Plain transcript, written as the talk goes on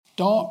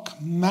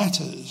dark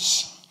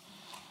matters.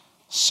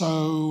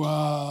 So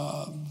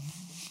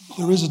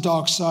there is a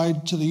dark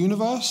side to the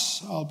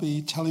universe. I'll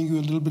be telling you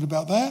a little bit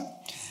about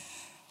that.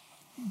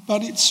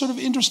 But it's sort of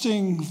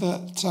interesting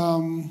that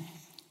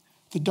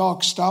the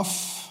dark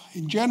stuff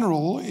in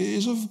general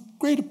is of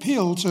great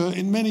appeal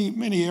in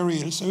many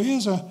areas. So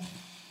here's a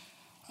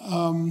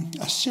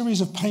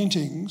series of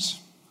paintings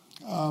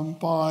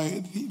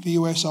by the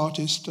US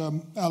artist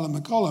Alan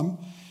McCollum,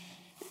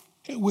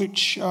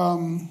 which are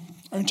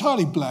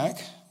entirely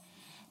black.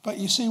 But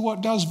you see,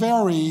 what does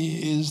vary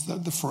is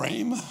the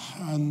frame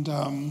and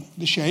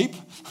the shape.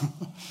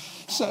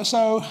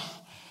 so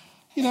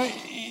you know,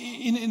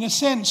 in a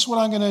sense, what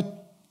I'm going to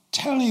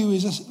tell you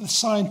is a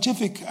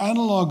scientific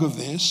analog of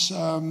this.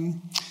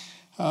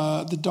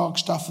 The dark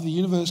stuff of the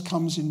universe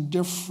comes in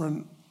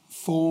different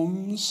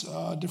forms,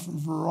 different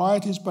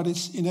varieties, but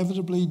it's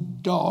inevitably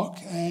dark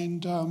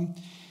and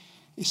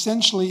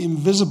essentially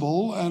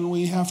invisible, and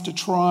we have to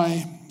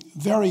try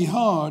very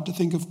hard to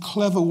think of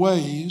clever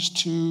ways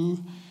to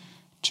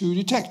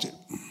detect it,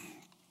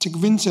 to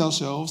convince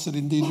ourselves that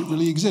indeed it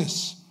really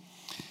exists.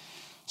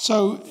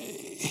 So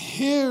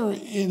here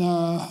in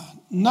a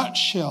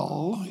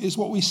nutshell is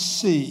what we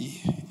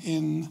see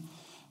in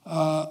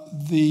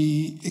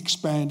the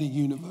expanding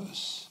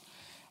universe.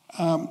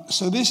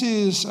 So this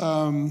is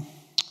the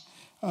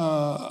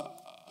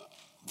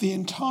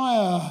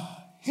entire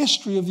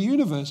history of the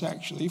universe,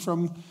 actually,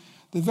 from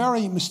the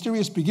very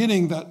mysterious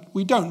beginning that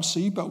we don't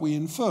see but we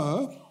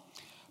infer.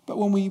 But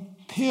when we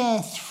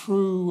peer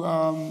through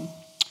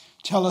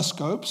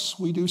telescopes,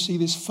 we do see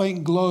this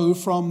faint glow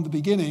from the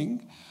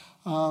beginning,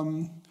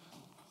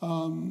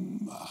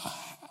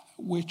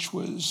 which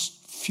was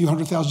a few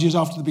 100,000 years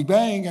after the Big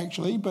Bang,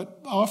 actually. But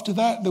after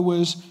that, there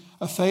was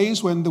a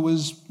phase when there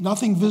was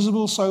nothing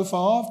visible so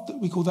far.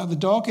 We call that the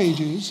Dark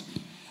Ages.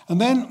 And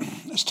then,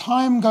 as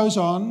time goes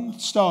on,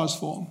 stars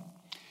form.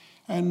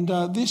 And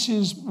this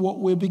is what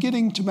we're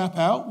beginning to map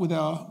out with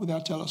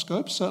our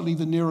telescopes. Certainly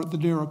the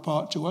nearer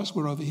part to us.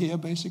 We're over here,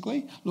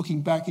 basically,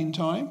 looking back in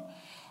time.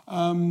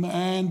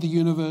 And the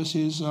universe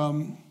is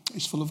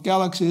full of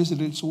galaxies,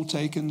 and it's all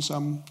taken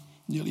some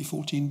nearly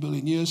 14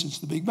 billion years since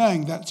the Big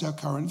Bang. That's our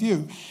current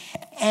view.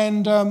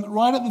 And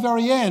right at the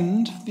very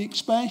end, the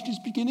expansion is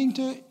beginning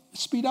to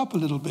speed up a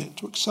little bit,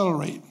 to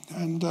accelerate.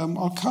 And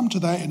I'll come to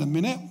that in a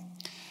minute.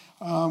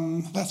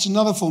 That's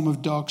another form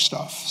of dark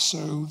stuff,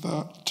 so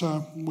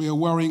that we are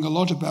worrying a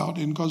lot about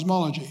in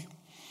cosmology.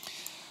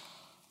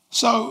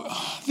 So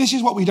this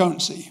is what we don't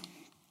see.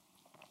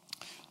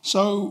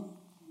 So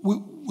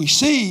we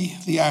see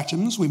the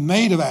atoms, we're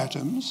made of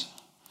atoms,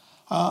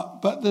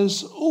 but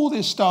there's all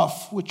this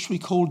stuff which we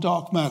call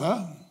dark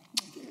matter.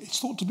 It's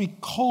thought to be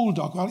cold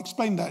dark. I'll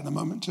explain that in a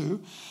moment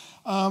too.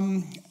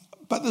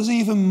 But there's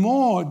even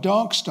more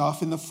dark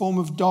stuff in the form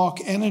of dark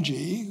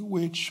energy,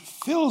 which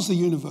fills the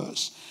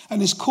universe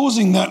and is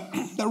causing that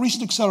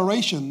recent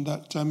acceleration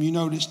that you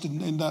noticed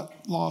in that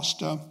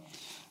last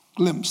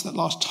glimpse, that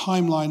last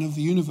timeline of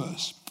the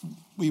universe.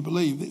 We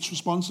believe it's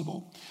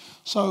responsible.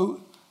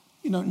 So,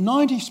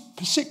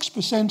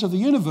 96% of the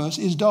universe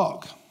is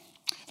dark.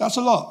 That's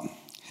a lot.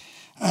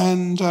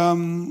 And,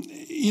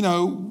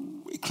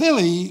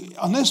 clearly,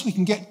 unless we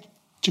can get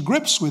to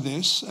grips with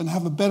this and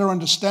have a better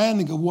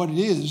understanding of what it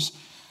is,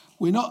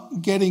 we're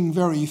not getting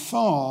very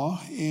far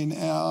in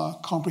our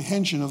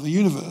comprehension of the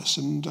universe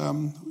and,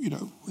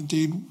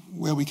 indeed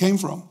where we came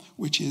from,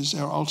 which is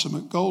our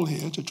ultimate goal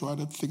here, to try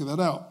to figure that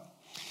out.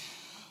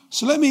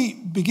 So let me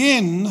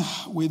begin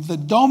with the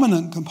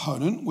dominant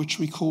component, which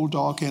we call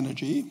dark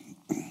energy.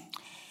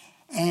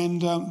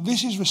 And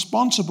this is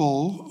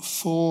responsible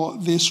for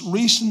this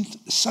recent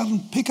sudden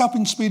pickup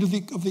in speed of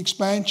the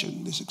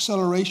expansion, this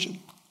acceleration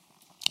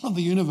of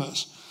the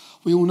universe.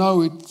 We all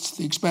know it's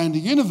the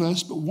expanding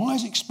universe, but why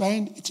is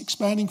it's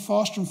expanding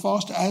faster and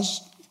faster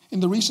as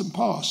in the recent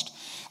past,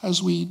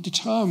 as we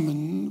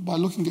determine by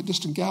looking at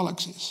distant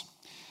galaxies.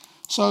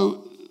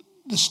 So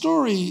the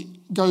story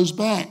goes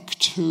back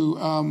to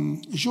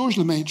Georges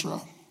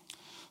Lemaitre,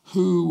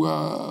 who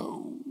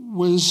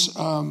was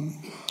an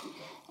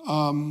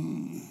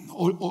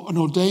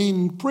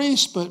ordained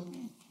priest, but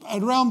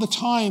at around the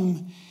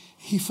time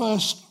he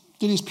first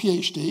did his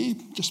PhD,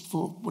 just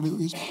before when he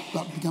was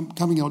about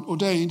becoming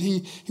ordained,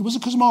 he was a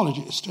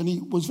cosmologist, and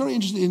he was very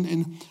interested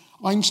in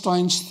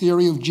Einstein's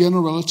theory of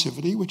general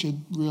relativity, which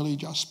had really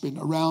just been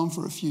around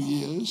for a few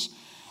years,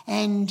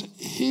 and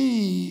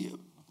he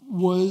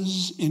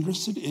was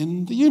interested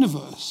in the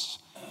universe.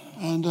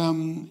 And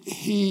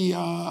he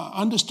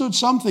understood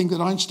something that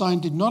Einstein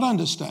did not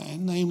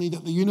understand, namely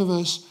that the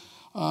universe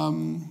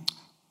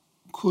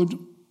could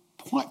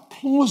quite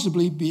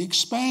plausibly be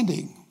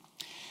expanding.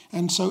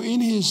 And so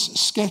in his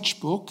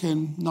sketchbook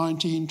in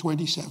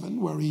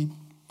 1927, where he,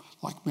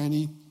 like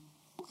many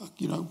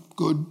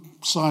good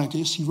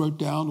scientists, he wrote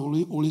down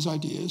all his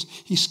ideas.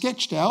 He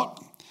sketched out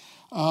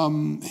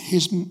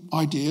his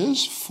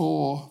ideas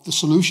for the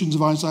solutions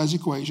of Einstein's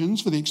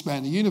equations for the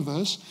expanding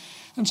universe.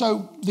 And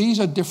so these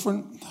are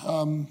different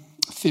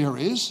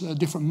theories,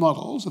 different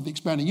models of the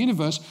expanding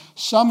universe,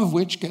 some of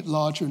which get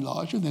larger and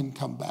larger, then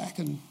come back,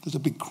 and there's a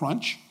big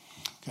crunch.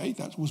 Okay,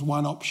 that was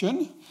one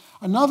option.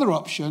 Another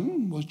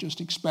option was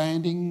just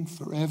expanding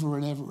forever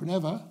and ever and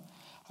ever,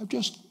 of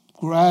just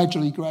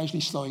gradually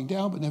slowing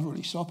down, but never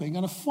really stopping.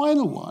 And a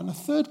final one, a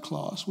third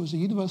class, was a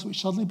universe which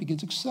suddenly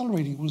begins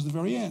accelerating towards the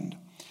very end.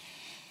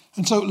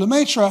 And so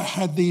Lemaitre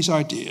had these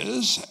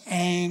ideas,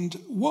 and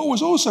what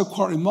was also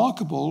quite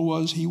remarkable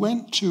was he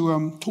went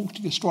to talk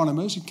to the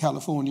astronomers in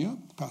California,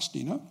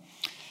 Pasadena,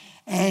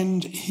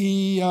 and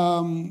he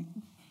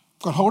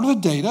got hold of the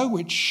data,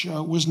 which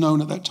was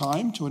known at that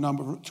time to a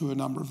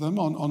number of them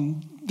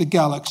on the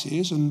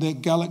galaxies and their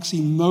galaxy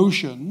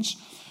motions,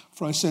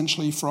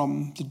 essentially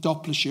from the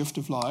Doppler shift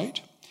of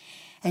light.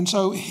 And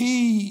so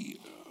he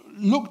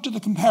looked at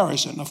the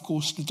comparison. Of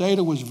course, the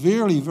data was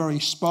very, very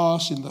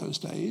sparse in those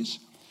days.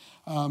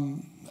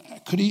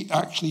 Could he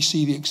actually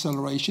see the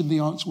acceleration? The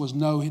answer was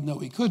no,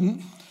 he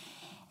couldn't.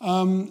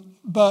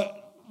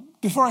 But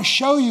before I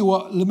show you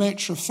what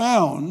Lemaitre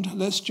found,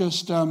 let's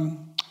just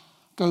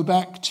go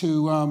back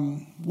to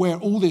where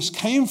all this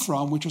came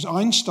from, which was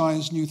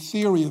Einstein's new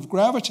theory of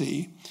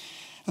gravity.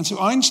 And so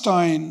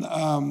Einstein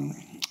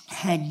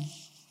had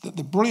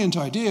the brilliant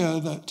idea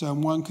that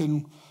one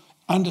can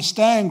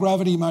understand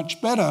gravity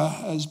much better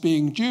as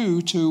being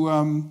due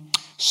to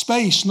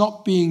space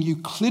not being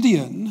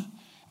Euclidean,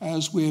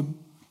 as we're,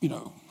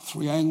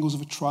 three angles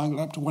of a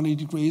triangle up to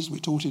 180 degrees, we're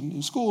taught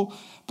in school,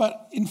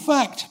 but in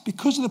fact,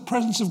 because of the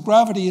presence of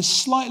gravity, is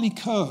slightly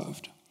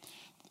curved.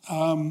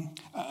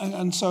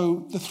 And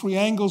so the three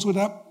angles would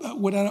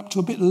add up to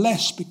a bit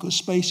less because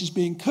space is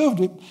being curved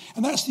a bit,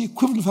 and that's the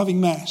equivalent of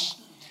having mass.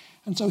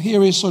 And so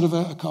here is sort of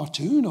a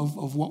cartoon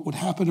of what would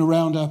happen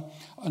around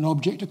an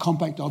object, a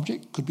compact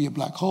object. It could be a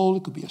black hole,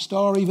 it could be a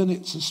star even,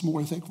 it's a small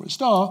effect for a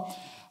star.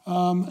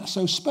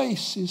 So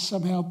space is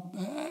somehow,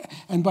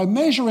 and by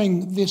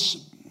measuring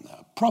this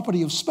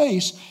property of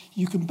space,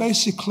 you can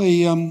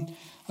basically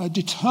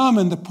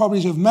determine the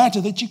properties of matter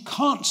that you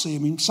can't see. I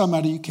mean, some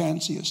matter you can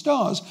see as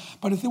stars,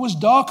 but if there was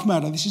dark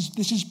matter,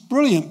 this is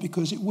brilliant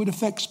because it would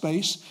affect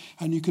space,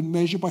 and you can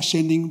measure by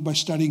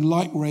studying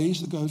light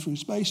rays that go through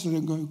space. They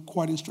don't go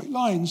quite in straight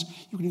lines.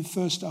 You can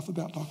infer stuff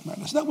about dark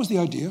matter. So that was the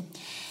idea,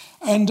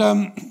 and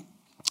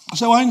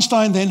so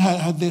Einstein then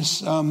had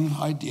this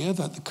idea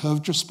that the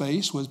curvature of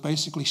space was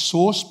basically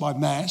sourced by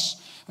mass.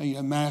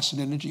 Mass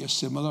and energy are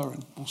similar,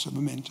 and also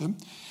momentum.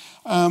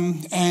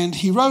 And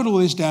he wrote all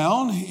this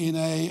down in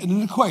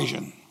an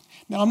equation.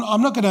 Now,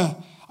 I'm not going to.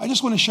 I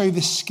just want to show you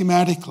this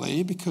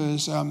schematically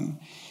because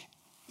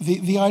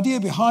the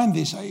idea behind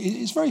this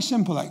is very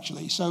simple,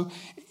 actually. So,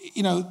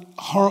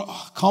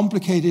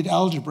 complicated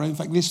algebra. In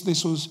fact,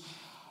 this was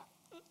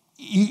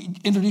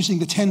introducing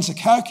the tensor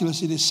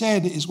calculus. It is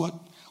said is what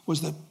was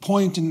the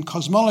point in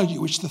cosmology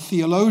which the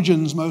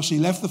theologians mostly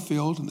left the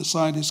field and the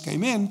scientists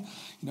came in.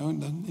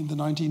 In the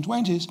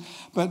 1920s.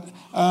 But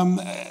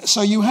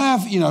so you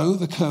have,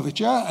 the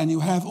curvature, and you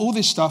have all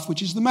this stuff,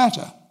 which is the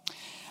matter.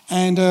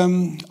 And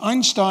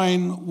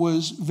Einstein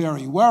was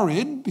very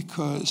worried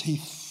because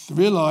he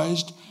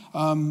realized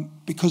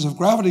because of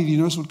gravity, the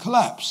universe would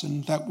collapse,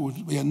 and that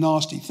would be a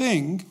nasty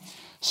thing.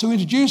 So he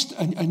introduced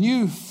a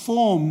new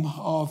form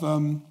of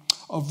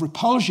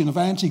repulsion, of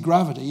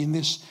anti-gravity, in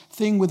this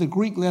thing with a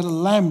Greek letter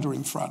lambda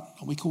in front.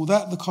 And we call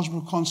that the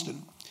cosmic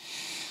constant.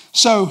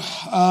 So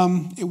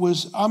it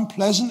was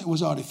unpleasant, it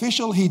was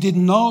artificial. He did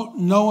not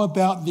know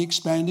about the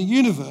expanding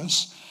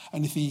universe.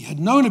 And if he had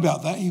known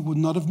about that, he would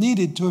not have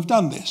needed to have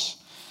done this.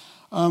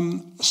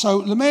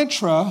 So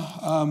Lemaitre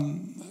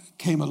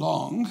came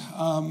along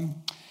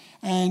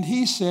and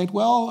he said,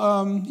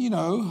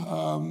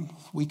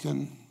 we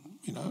can,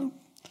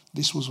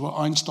 this was what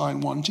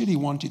Einstein wanted. He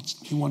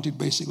wanted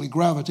basically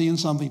gravity and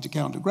something to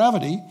counter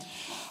gravity.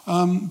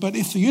 But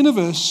if the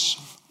universe,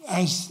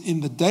 as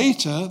in the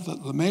data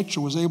that Lemaitre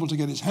was able to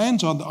get his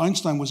hands on that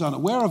Einstein was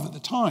unaware of at the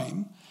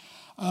time,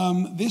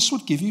 this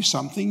would give you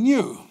something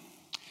new.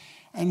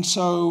 And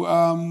so,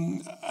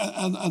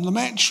 and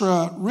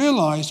Lemaitre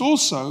realized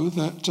also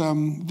that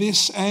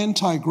this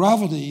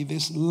anti-gravity,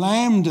 this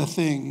lambda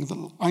thing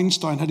that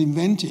Einstein had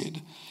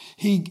invented,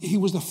 he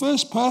was the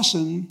first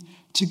person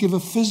to give a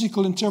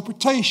physical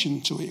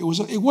interpretation to it.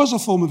 It was a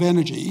form of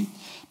energy,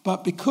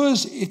 but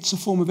because it's a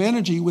form of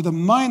energy with a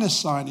minus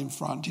sign in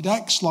front, it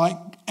acts like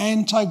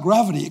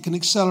anti-gravity. It can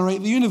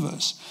accelerate the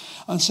universe.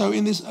 And so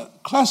in this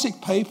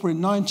classic paper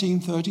in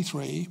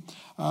 1933,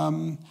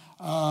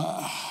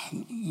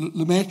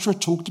 Lemaitre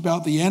talked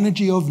about the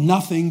energy of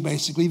nothing,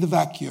 basically the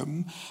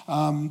vacuum,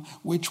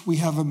 which we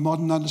have a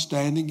modern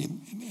understanding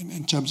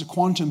in terms of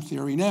quantum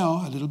theory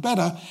now, a little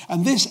better.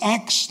 And this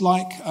acts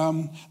like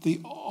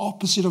the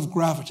opposite of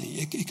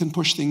gravity. It can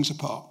push things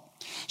apart.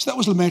 So that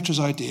was Lemaitre's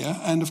idea.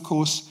 And of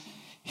course,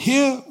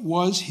 here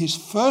was his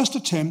first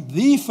attempt,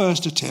 the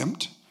first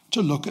attempt,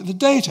 to look at the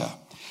data.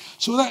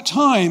 So at that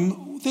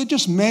time, they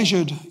just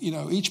measured,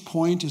 each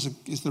point is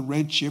the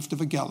redshift of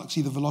a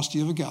galaxy, the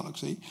velocity of a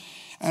galaxy.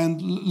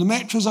 And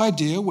Lemaitre's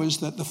idea was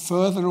that the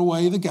further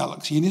away the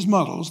galaxy in his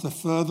models, the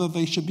further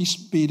they should be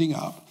speeding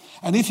up.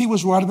 And if he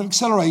was right about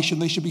acceleration,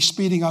 they should be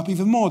speeding up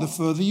even more the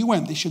further you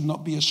went. They should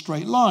not be a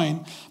straight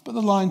line, but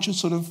the line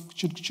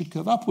should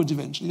curve upwards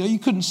eventually. Now, you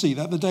couldn't see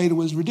that. The data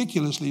was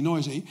ridiculously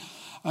noisy.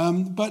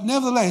 But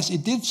nevertheless,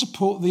 it did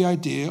support the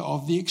idea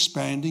of the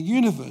expanding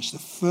universe. The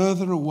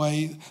further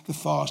away, the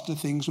faster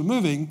things were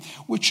moving,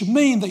 which should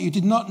mean that you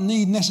did not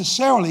need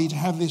necessarily to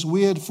have this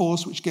weird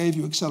force which gave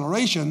you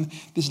acceleration,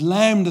 this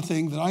lambda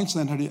thing that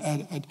Einstein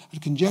had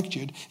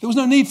conjectured. There was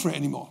no need for it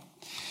anymore.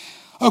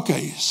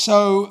 Okay,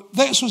 so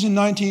this was in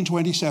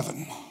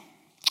 1927.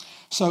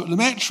 So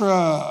Lemaitre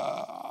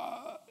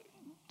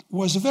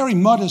was a very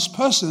modest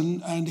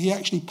person, and he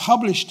actually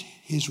published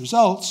his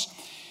results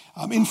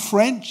in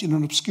French in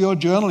an obscure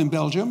journal in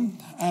Belgium,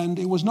 and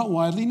it was not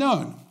widely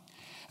known.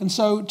 And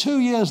so 2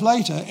 years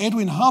later,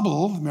 Edwin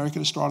Hubble,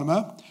 American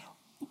astronomer,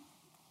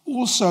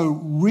 also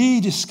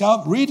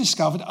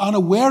rediscovered,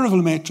 unaware of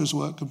Lemaitre's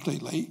work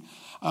completely,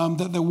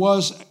 that there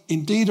was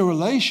indeed a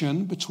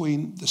relation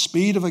between the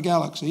speed of a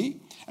galaxy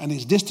and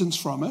its distance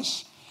from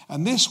us,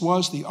 and this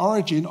was the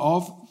origin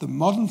of the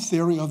modern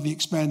theory of the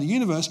expanding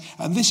universe,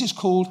 and this is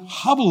called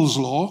Hubble's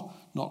law,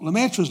 not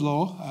Lemaitre's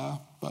law,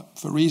 but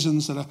for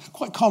reasons that are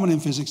quite common in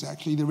physics,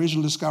 actually. The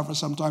original discoverer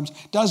sometimes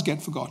does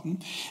get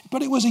forgotten.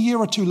 But it was a year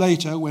or two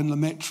later when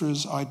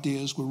Lemaitre's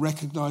ideas were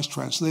recognized,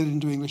 translated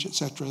into English,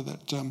 etc.,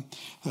 that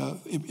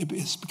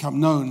it's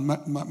become known,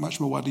 much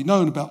more widely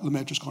known about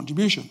Lemaitre's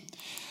contribution.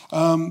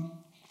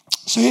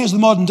 So here's the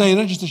modern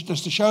data,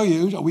 just to show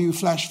you. We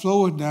flash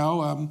forward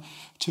now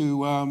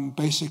to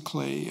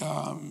basically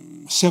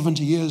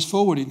 70 years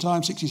forward in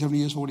time, 60, 70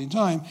 years forward in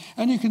time.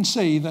 And you can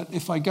see that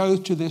if I go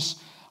to this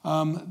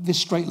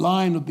straight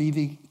line would be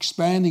the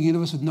expanding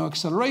universe with no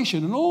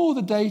acceleration, and all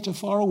the data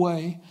far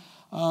away,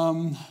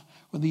 when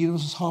the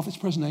universe is half its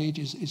present age,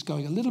 is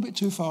going a little bit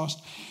too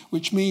fast,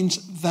 which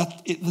means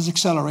that there's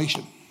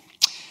acceleration.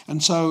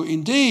 And so,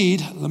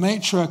 indeed,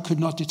 Lemaitre could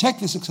not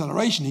detect this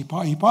acceleration. He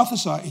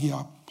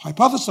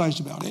hypothesized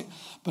about it,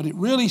 but it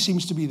really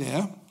seems to be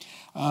there.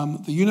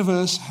 The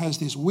universe has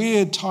this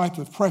weird type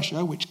of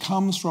pressure which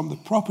comes from the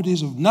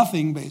properties of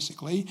nothing,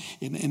 basically,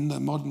 in the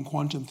modern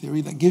quantum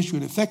theory, that gives you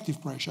an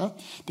effective pressure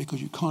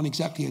because you can't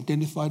exactly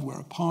identify where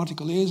a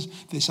particle is.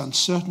 This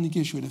uncertainty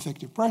gives you an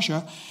effective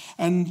pressure,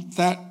 and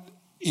that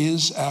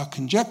is our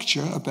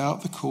conjecture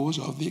about the cause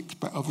of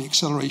the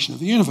acceleration of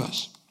the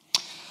universe.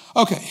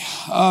 Okay,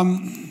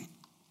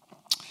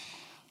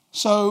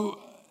 so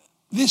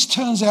this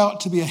turns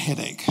out to be a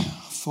headache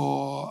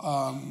for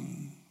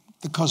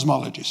the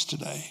cosmologists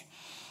today.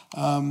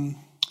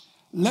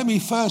 Let me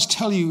first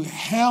tell you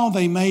how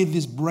they made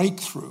this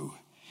breakthrough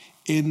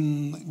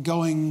in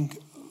going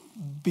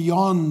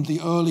beyond the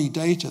early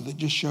data that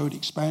just showed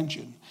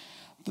expansion.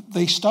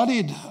 They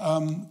studied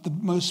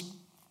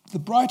the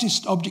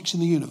brightest objects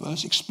in the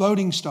universe,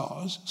 exploding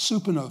stars,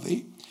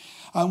 supernovae,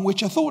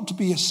 which are thought to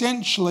be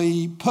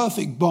essentially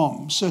perfect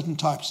bombs, certain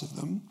types of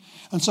them.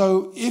 And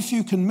so if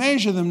you can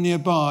measure them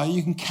nearby,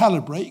 you can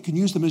calibrate, you can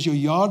use them as your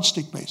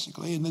yardstick,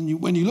 basically. And then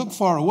when you look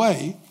far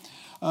away,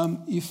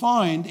 you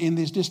find in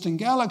this distant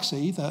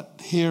galaxy that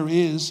here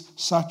is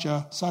such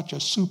a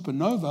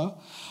supernova.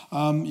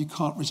 You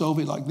can't resolve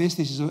it like this.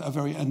 This is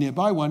a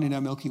nearby one in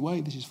our Milky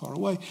Way. This is far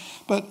away.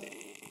 But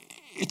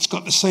it's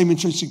got the same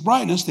intrinsic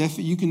brightness,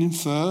 therefore you can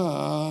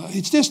infer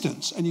its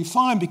distance. And you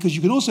find, because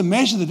you can also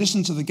measure the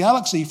distance of the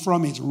galaxy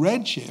from its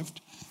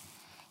redshift,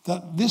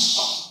 that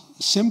this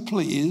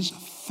simply is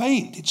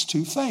faint. It's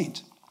too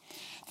faint.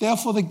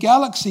 Therefore, the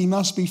galaxy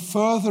must be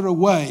further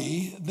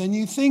away than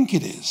you think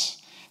it is.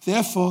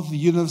 Therefore, the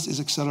universe is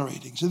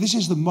accelerating. So this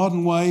is the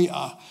modern way.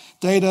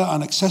 Data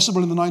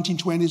unaccessible in the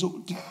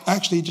 1920s.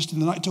 Actually,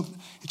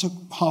 it took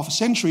half a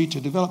century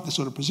to develop this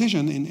sort of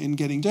precision in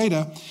getting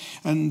data,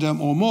 and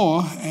or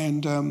more.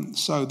 And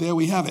so there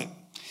we have it.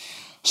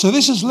 So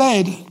this has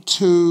led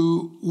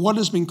to what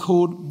has been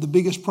called the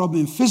biggest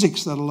problem in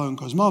physics, let alone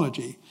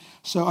cosmology.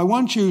 So I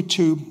want you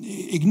to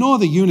ignore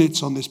the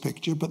units on this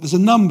picture, but there's a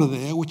number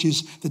there, which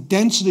is the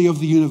density of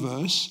the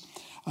universe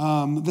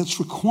that's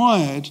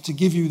required to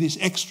give you this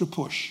extra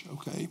push.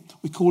 Okay,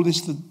 we call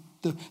this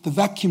the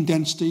vacuum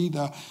density,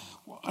 the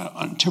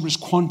interpreters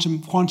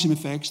quantum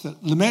effects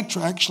that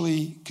Lemaitre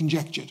actually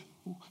conjectured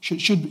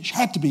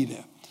had to be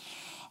there.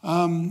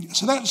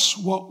 So that's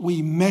what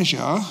we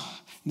measure.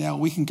 Now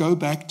we can go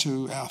back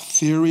to our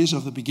theories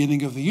of the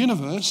beginning of the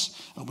universe,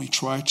 and we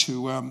try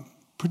to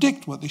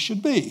predict what they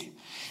should be.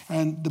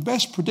 And the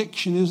best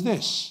prediction is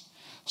this.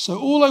 So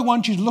all I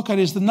want you to look at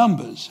is the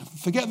numbers.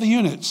 Forget the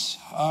units.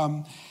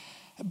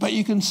 But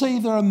you can see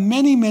there are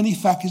many, many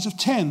factors of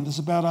 10. There's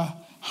about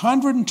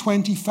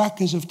 120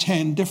 factors of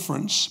 10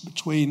 difference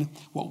between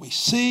what we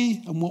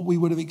see and what we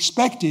would have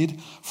expected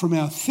from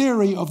our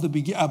theory of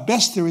our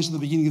best theories of the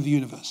beginning of the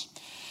universe.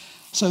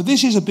 So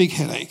this is a big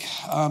headache,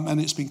 and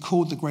it's been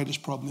called the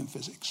greatest problem in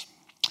physics.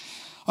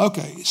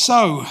 Okay,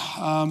 so,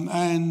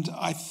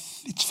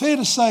 it's fair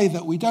to say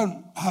that we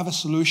don't have a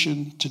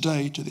solution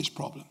today to this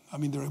problem. I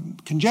mean, there are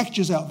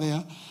conjectures out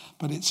there,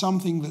 but it's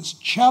something that's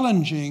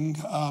challenging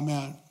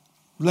our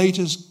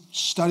later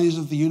studies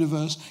of the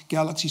universe,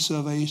 galaxy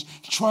surveys,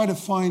 to try to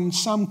find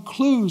some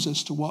clues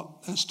as to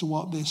what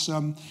this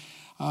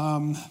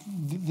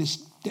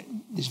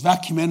this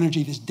vacuum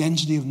energy, this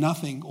density of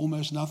nothing,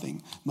 almost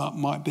nothing,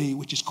 might be,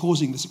 which is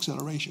causing this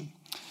acceleration.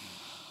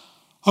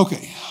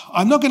 Okay,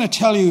 I'm not going to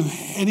tell you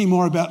any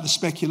more about the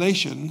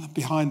speculation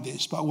behind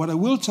this, but what I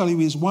will tell you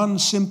is one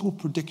simple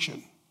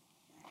prediction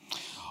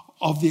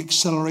of the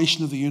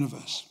acceleration of the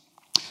universe.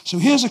 So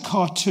here's a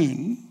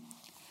cartoon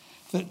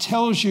that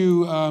tells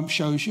you,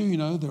 shows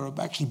you, there are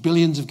actually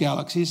billions of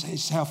galaxies.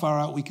 It's how far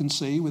out we can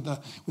see with the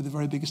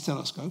very biggest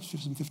telescopes,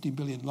 15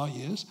 billion light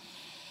years.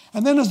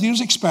 And then as the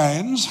universe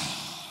expands,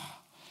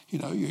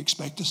 you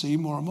expect to see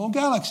more and more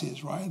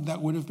galaxies, right?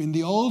 That would have been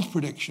the old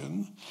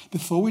prediction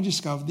before we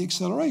discovered the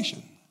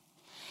acceleration.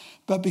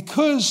 But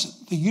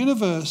because the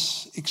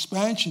universe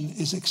expansion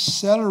is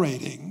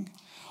accelerating,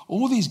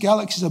 all these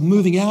galaxies are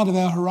moving out of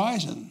our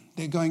horizon.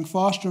 They're going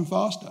faster and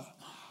faster,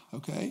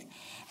 okay?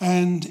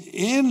 And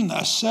in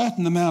a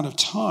certain amount of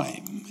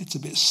time, it's a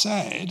bit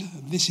sad,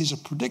 this is a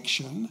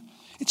prediction,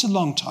 it's a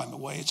long time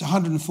away, it's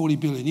 140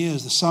 billion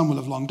years, the sun will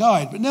have long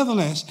died, but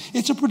nevertheless,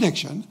 it's a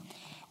prediction,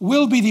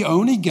 we'll be the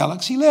only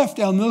galaxy left.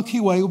 Our Milky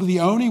Way will be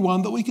the only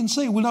one that we can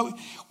see. We'll know,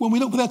 when we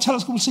look with our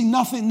telescope, we'll see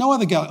nothing, no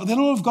other galaxy. They'll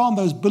all have gone,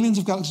 those billions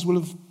of galaxies will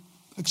have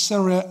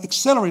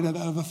accelerated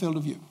out of the field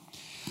of view.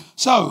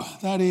 So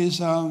that is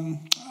a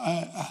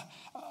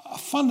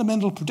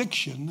fundamental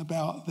prediction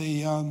about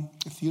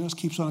if the universe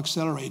keeps on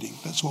accelerating.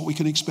 That's what we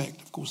can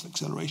expect. Of course, the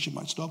acceleration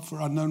might stop for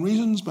unknown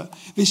reasons, but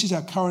this is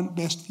our current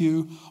best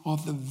view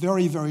of the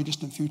very, very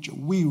distant future.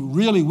 We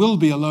really will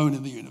be alone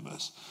in the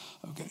universe.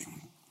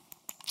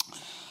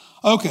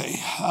 Okay,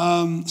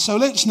 so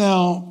let's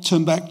now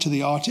turn back to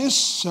the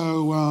artists.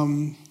 So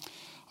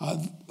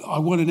I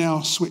want to now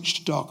switch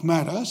to dark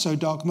matter. So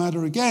dark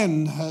matter,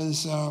 again,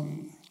 has...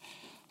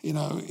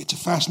 it's a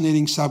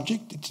fascinating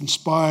subject. It's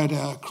inspired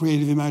our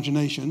creative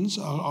imaginations.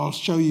 I'll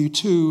show you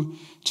two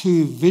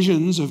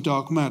visions of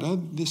dark matter.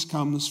 This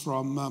comes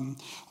from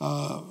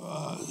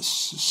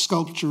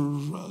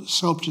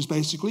sculptures,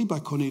 basically, by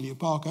Cornelia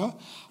Parker,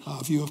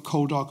 a view of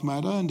cold dark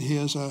matter. And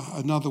here's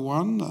another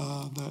one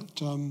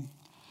that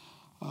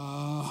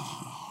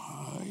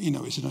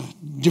is in a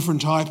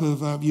different type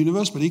of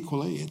universe, but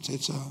equally,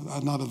 it's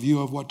another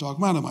view of what dark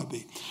matter might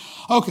be.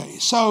 Okay,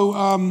 so...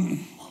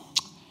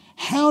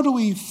 how do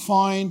we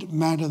find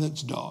matter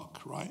that's dark,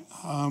 right?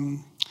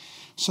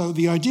 So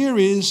the idea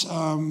is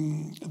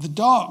the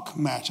dark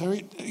matter,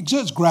 it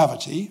exerts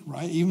gravity,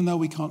 right? Even though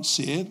we can't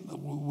see it,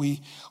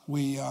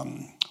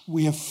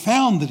 we have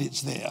found that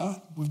it's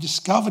there. We've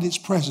discovered its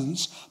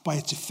presence by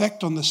its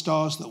effect on the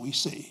stars that we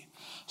see.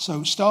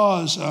 So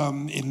stars,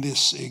 in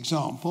this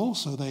example,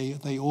 so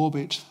they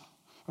orbit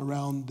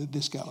around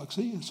this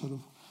galaxy, a sort of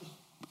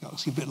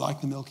galaxy a bit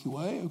like the Milky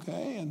Way,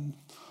 okay, and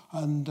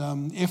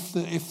if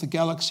the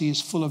galaxy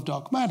is full of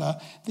dark matter,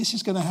 this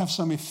is going to have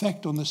some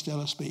effect on the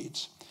stellar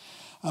speeds.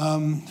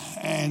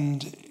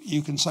 And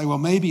you can say, well,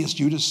 maybe it's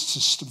due to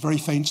very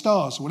faint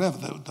stars or whatever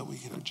that we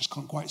just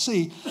can't quite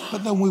see.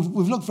 But then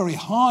we've looked very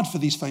hard for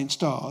these faint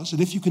stars,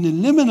 and if you can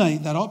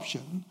eliminate that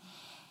option,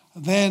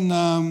 then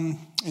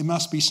it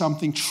must be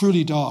something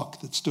truly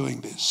dark that's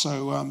doing this.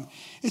 So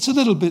it's a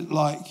little bit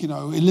like,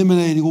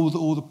 eliminating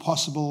all the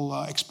possible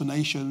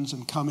explanations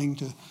and coming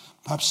to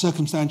perhaps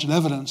circumstantial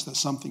evidence that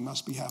something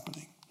must be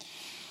happening.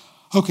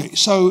 Okay,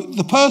 so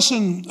the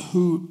person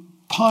who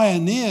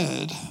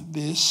pioneered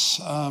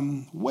this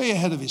way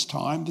ahead of his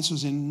time, this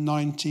was in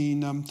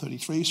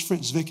 1933,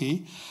 Fritz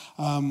Zwicky,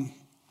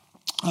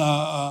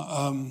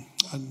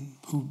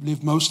 who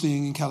lived mostly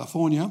in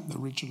California,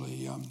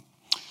 originally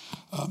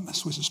a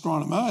Swiss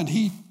astronomer, and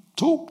he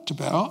talked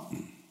about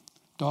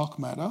dark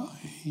matter.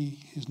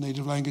 His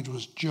native language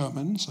was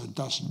German, so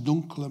das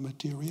dunkle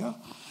Materie.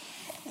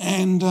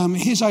 And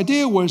his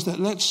idea was that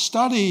let's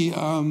study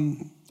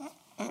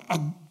a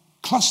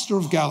cluster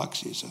of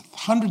galaxies,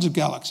 hundreds of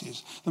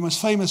galaxies. The most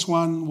famous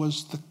one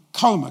was the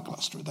Coma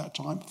cluster at that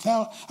time,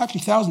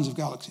 actually thousands of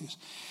galaxies.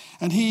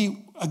 And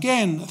he,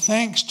 again,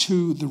 thanks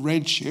to the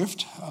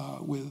redshift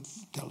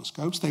with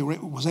telescopes,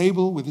 was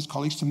able, with his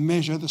colleagues, to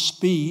measure the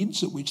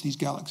speeds at which these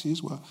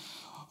galaxies were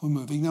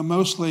moving. Now,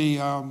 mostly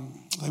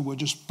they were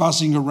just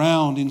buzzing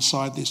around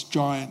inside this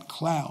giant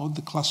cloud,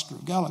 the cluster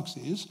of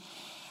galaxies.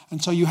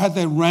 And so you had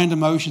their random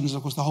motions.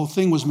 Of course, the whole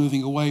thing was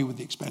moving away with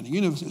the expanding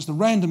universe. It was the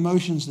random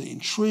motions that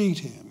intrigued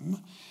him.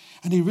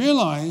 And he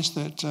realized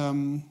that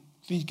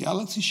these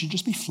galaxies should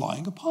just be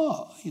flying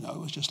apart. It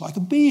was just like a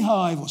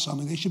beehive or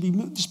something. They should be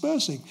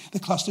dispersing. The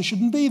cluster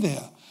shouldn't be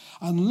there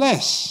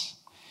unless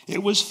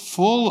it was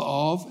full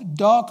of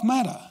dark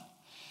matter.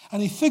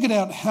 And he figured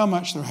out how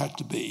much there had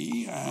to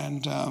be,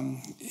 and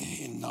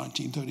in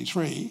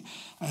 1933,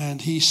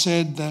 and he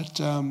said that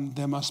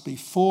there must be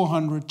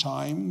 400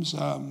 times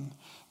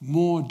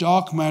more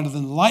dark matter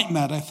than light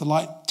matter if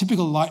the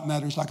typical light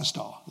matter is like a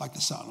star, like the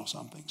sun or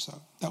something.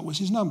 So that was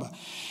his number.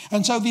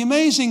 And so the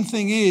amazing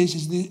thing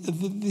is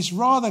this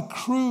rather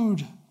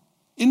crude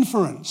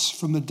inference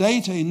from the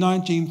data in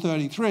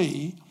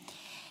 1933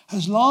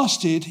 has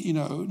lasted,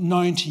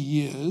 90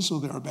 years or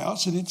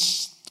thereabouts, and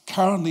it's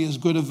currently as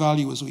good a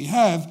value as we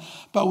have,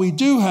 but we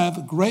do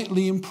have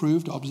greatly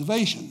improved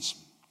observations.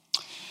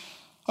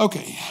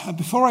 Okay,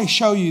 before I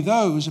show you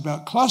those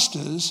about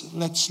clusters,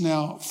 let's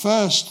now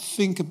first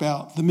think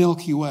about the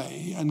Milky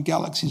Way and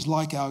galaxies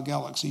like our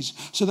galaxies.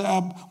 So that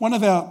one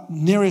of our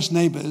nearest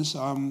neighbors,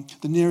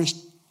 the nearest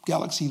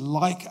galaxy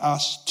like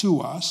us to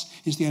us,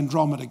 is the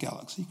Andromeda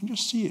Galaxy. You can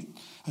just see it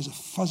as a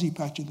fuzzy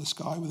patch of the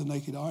sky with a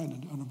naked eye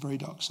on a very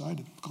dark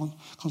side,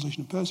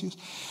 constellation of Perseus.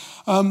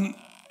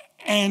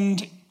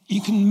 And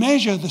you can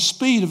measure the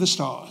speed of the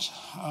stars,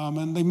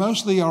 and they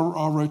mostly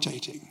are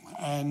rotating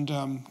and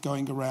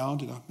going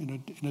around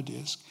in a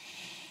disk.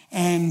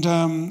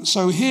 And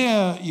so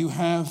here you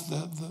have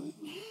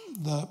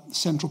the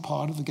central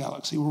part of the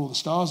galaxy where all the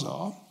stars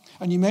are,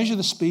 and you measure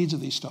the speeds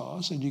of these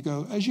stars, and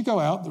as you go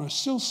out, there are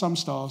still some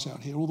stars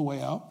out here all the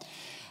way out.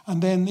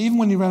 And then even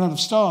when you run out of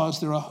stars,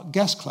 there are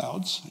gas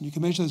clouds, and you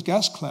can measure those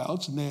gas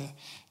clouds, and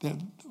they're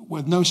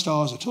with no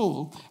stars at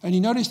all. And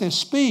you notice their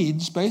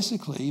speeds,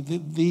 basically,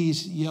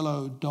 these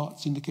yellow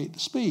dots indicate the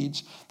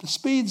speeds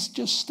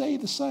just stay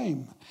the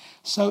same.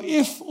 So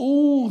if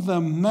all the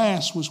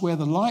mass was where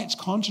the light's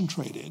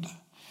concentrated,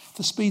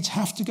 the speeds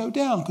have to go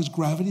down because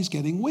gravity is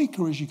getting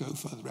weaker as you go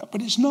further out.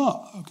 But it's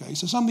not, okay?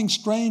 So something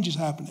strange is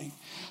happening.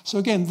 So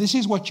again, this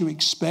is what you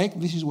expect,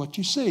 this is what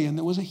you see. And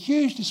there was a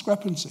huge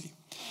discrepancy.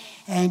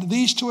 And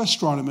these two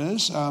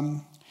astronomers,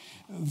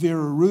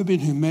 Vera Rubin,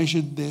 who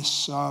measured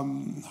this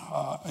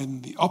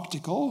in the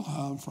optical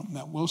from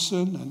Matt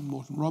Wilson, and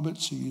Morton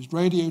Roberts, who used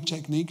radio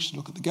techniques to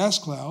look at the gas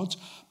clouds,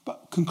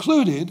 but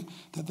concluded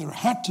that there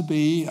had to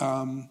be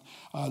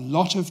a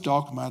lot of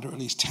dark matter, at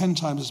least 10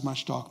 times as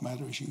much dark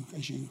matter as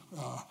you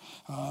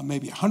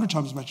maybe 100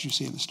 times as much as you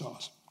see in the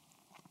stars.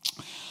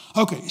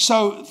 Okay,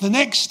 so the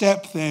next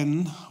step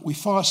then, we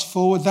fast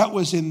forward. That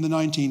was in the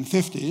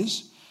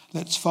 1950s.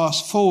 Let's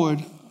fast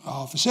forward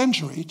half a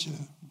century to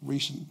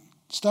recent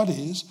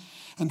studies,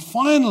 and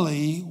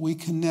finally we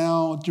can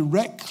now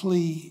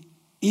directly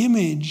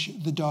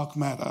image the dark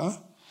matter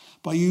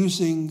by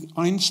using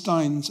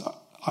Einstein's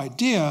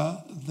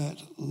idea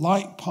that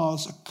light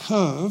paths are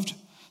curved,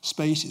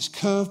 space is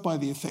curved by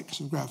the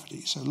effects of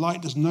gravity. So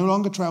light no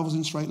longer travels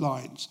in straight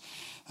lines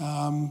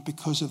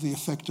because of the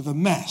effect of a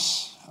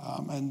mass.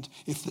 And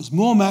if there's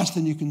more mass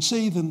than you can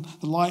see, then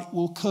the light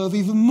will curve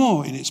even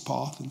more in its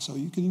path, and so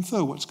you can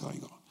infer what's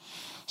going on.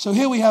 So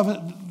here we have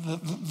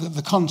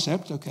the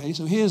concept, okay?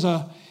 So here's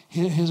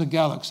a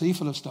galaxy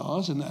full of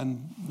stars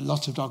and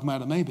lots of dark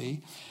matter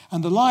maybe,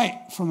 and the light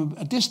from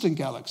a distant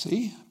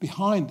galaxy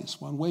behind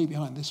this one, way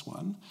behind this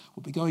one,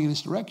 will be going in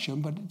this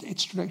direction, but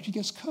its direction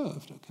gets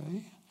curved,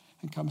 okay,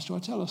 and comes to our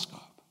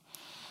telescope.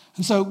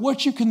 And so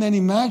what you can then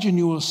imagine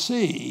you will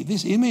see,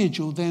 this image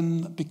will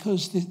then,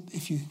 because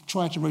if you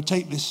try to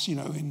rotate this,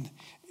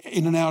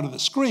 in and out of the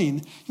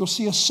screen, you'll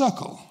see a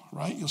circle,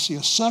 right? You'll see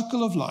a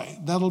circle of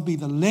light. That'll be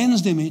the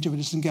lensed image of a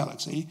distant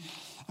galaxy.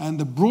 And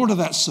the broader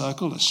that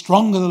circle, the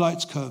stronger the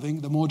light's curving,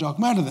 the more dark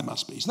matter there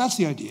must be. So that's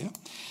the idea.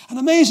 And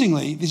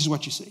amazingly, this is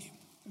what you see.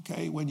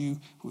 Okay,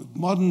 with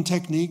modern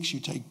techniques, you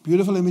take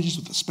beautiful images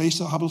with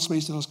the Hubble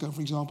Space Telescope,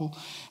 for example,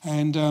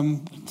 and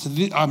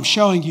I'm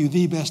showing you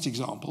the best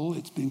example.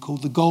 It's been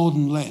called the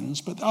golden lens,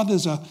 but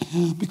others are,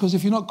 because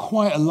if you're not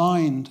quite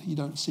aligned, you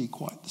don't see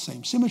quite the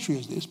same symmetry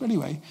as this. But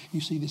anyway, you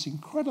see this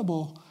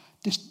incredible,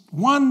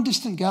 one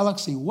distant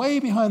galaxy way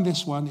behind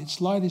this one, its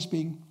light is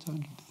being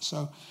turned into this.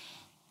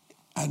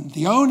 And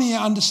the only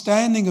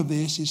understanding of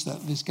this is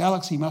that this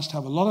galaxy must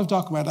have a lot of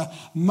dark matter,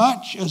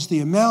 much as the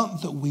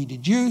amount that we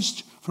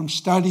deduced from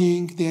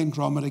studying the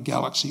Andromeda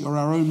Galaxy, or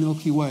our own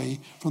Milky Way,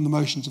 from the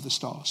motions of the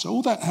stars. So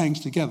all that hangs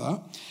together.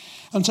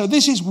 And so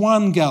this is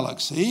one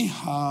galaxy.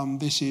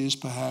 This is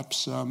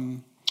perhaps,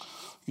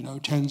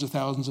 tens of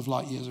thousands of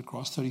light years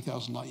across,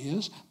 30,000 light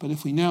years. But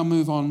if we now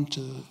move on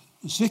to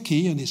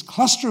Zwicky and his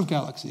cluster of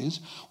galaxies,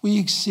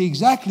 we see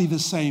exactly the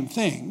same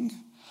thing.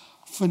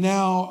 For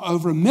now,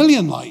 over 1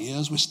 million light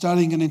years, we're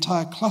studying an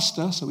entire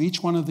cluster. So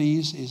each one of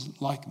these is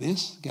like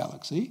this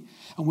galaxy.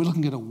 And we're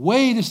looking at a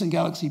way distant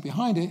galaxy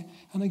behind it.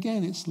 And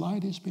again, its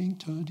light is being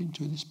turned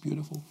into this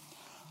beautiful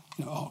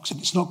arcs. And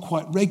it's not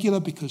quite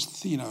regular because,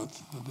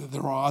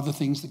 there are other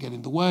things that get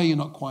in the way. You're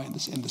not quite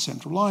in the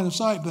central line of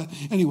sight. But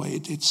anyway,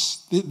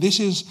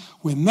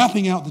 we're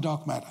mapping out the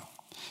dark matter.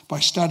 By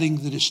studying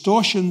the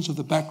distortions of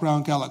the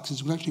background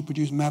galaxies, we actually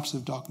produce maps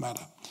of dark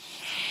matter.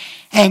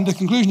 And the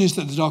conclusion is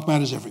that the dark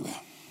matter is everywhere.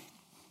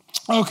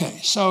 Okay,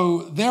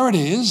 so there it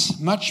is,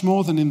 much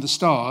more than in the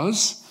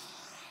stars.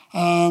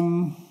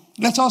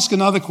 Let's ask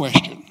another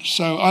question.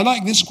 So I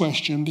like this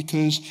question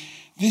because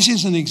this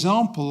is an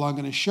example I'm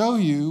going to show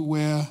you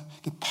where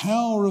the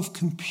power of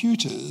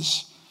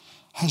computers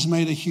has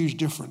made a huge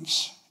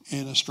difference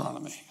in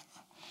astronomy.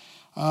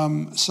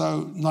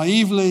 So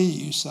naively,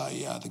 you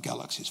say the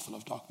galaxy is full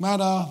of dark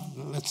matter.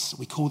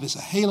 We call this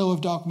a halo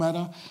of dark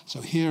matter.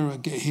 So here's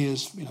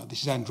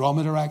this is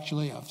Andromeda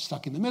actually. I've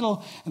stuck in the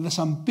middle, and there's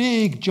some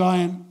big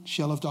giant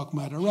shell of dark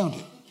matter around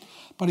it.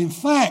 But in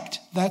fact,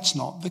 that's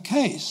not the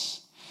case.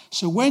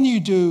 So when you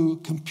do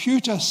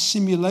computer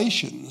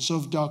simulations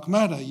of dark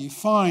matter, you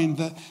find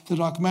that the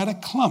dark matter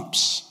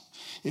clumps.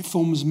 It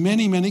forms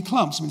many, many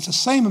clumps. I mean, it's the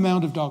same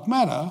amount of dark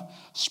matter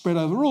spread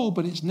overall,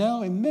 but it's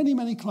now in many,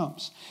 many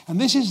clumps.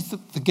 And this is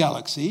the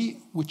galaxy,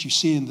 which you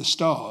see in the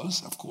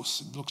stars. Of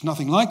course, it looks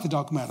nothing like the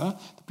dark matter.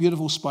 The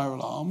beautiful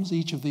spiral arms.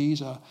 Each of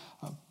these are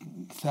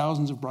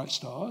thousands of bright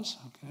stars,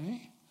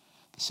 okay?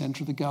 The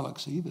center of the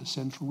galaxy, the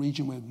central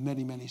region with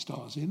many, many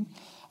stars in.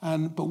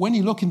 But when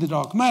you look in the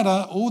dark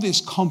matter, all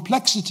this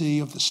complexity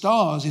of the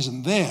stars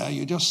isn't there.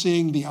 You're just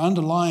seeing the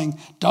underlying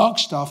dark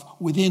stuff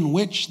within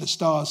which the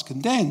stars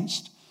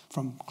condensed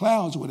from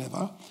clouds or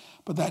whatever.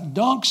 But that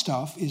dark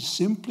stuff is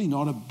simply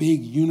not a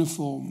big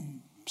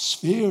uniform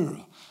sphere.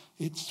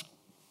 It's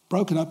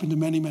broken up into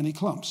many, many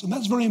clumps. And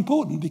that's very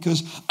important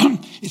because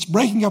it's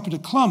breaking up into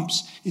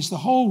clumps is the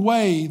whole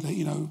way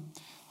that,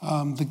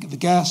 the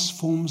gas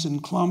forms in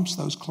clumps,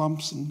 those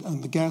clumps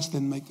and the gas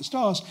then make the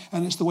stars,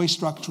 and it's the way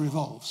structure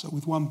evolves. So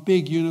with one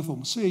big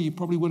uniform sphere, you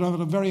probably would have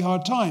had a very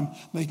hard time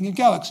making a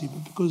galaxy,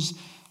 but because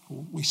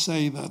we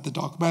say that the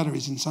dark matter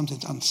is in some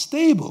sense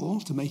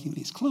unstable to making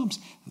these clumps,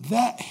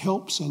 that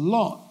helps a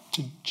lot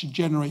to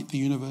generate the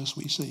universe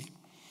we see.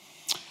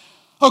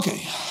 Okay,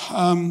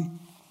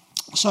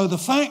 so the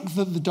fact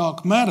that the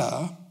dark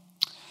matter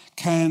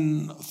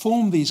can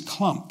form these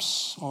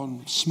clumps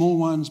on small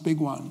ones, big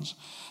ones,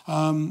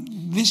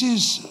 this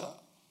is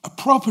a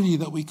property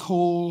that we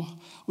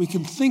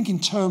can think in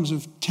terms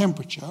of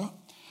temperature.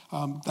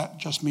 That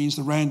just means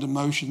the random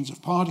motions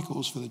of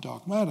particles for the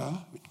dark matter,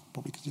 which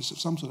probably consists of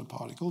some sort of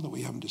particle that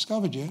we haven't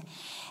discovered yet.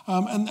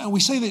 And we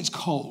say that it's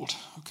cold,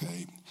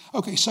 okay?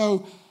 Okay,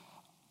 so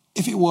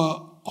if it were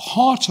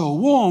hot or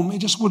warm, it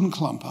just wouldn't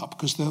clump up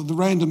because the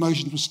random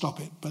motions would stop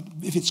it. But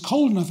if it's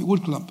cold enough, it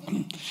would clump.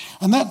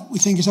 And that, we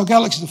think, is how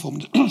galaxies are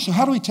formed. So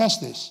how do we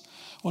test this?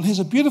 Well, here's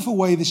a beautiful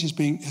way this has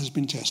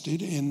been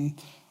tested in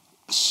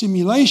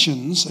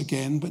simulations,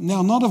 again, but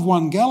now not of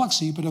one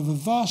galaxy, but of a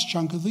vast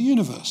chunk of the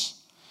universe.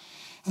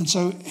 And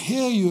so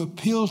here you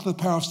appeal to the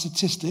power of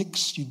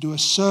statistics. You do a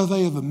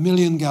survey of 1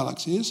 million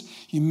galaxies.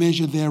 You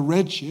measure their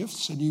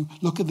redshifts, and you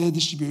look at their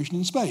distribution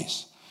in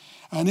space.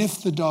 And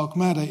if the dark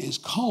matter is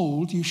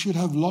cold, you should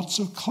have lots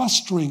of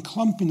clustering,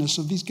 clumpiness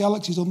of these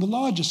galaxies on the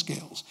larger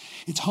scales.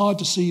 It's hard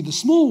to see the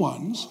small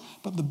ones,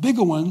 but the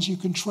bigger ones you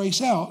can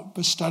trace out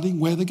by studying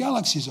where the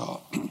galaxies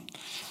are.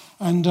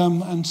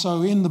 And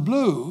so in the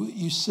blue,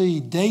 you see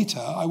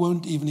data. I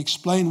won't even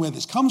explain where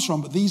this comes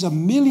from, but these are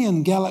 1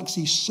 million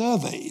galaxy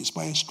surveys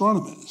by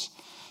astronomers.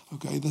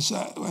 Okay,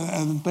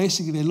 and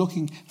basically they're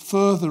looking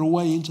further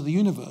away into the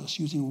universe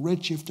using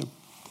redshift to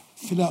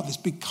fill out this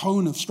big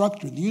cone of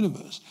structure in the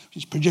universe, which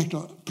is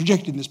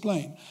projected in this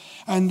plane.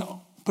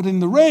 But in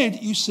the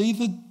red, you see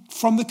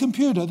from the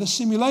computer, the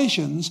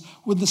simulations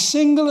with the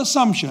single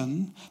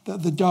assumption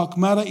that the dark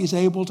matter is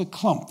able to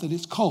clump, that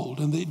it's cold,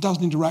 and that it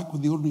doesn't interact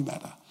with the ordinary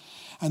matter.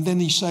 And then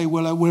you say,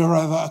 well,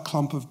 wherever a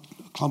clump of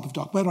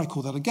dark matter, I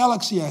call that a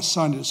galaxy, I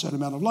assign it a certain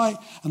amount of light,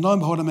 and lo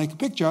and behold, I make a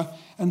picture.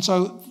 And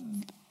so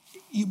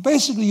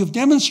you've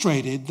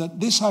demonstrated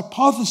that this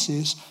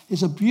hypothesis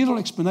is a beautiful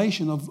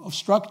explanation of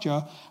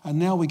structure, and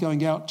now we're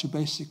going out to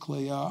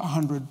basically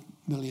 100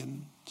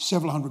 million,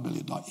 several hundred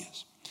million light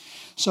years.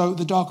 So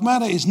the dark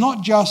matter is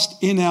not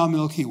just in our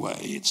Milky Way.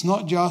 It's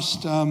not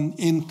just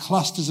in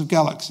clusters of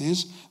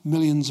galaxies,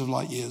 millions of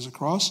light years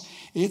across.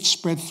 It's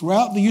spread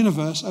throughout the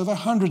universe over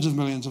hundreds of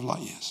millions of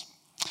light years.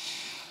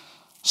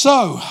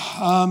 So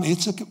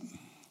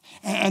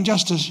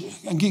just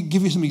to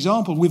give you some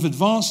example, we've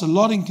advanced a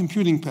lot in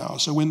computing power.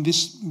 So when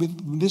these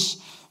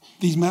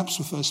maps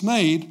were first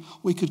made,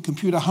 we could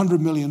compute 100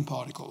 million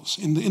particles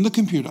in the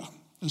computer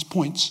as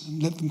points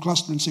and let them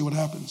cluster and see what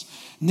happens.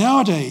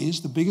 Nowadays,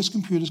 the biggest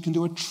computers can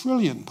do 1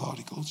 trillion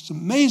particles. It's an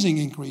amazing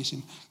increase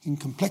in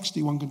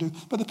complexity one can do,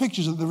 but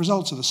the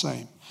results are the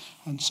same.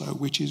 And so,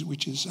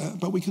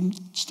 but we can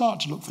start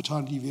to look for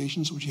tiny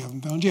deviations, which you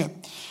haven't found yet.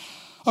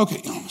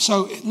 Okay,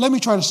 so let me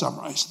try to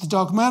summarize. The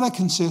dark matter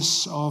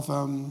consists of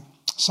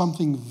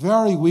something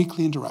very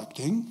weakly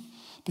interacting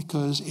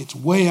because it's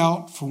way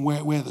out from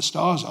where the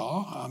stars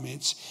are.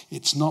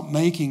 It's not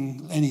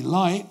making any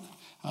light.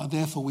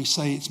 Therefore, we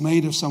say it's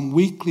made of some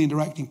weakly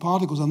interacting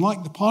particles.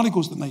 Unlike the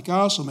particles that make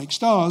us or make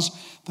stars,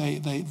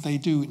 they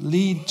do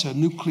lead to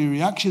nuclear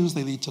reactions,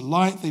 they lead to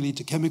light, they lead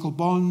to chemical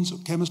bonds or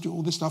chemistry,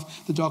 all this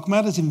stuff. The dark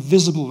matter is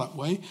invisible that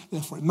way,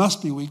 therefore it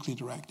must be weakly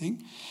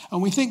interacting.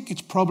 And we think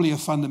it's probably a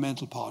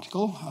fundamental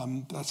particle.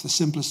 That's the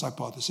simplest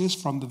hypothesis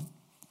from the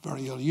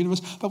very early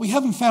universe, but we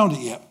haven't found it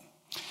yet.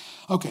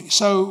 Okay,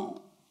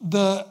 so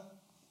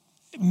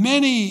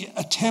many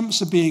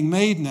attempts are being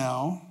made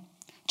now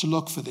to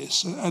look for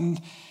this.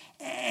 And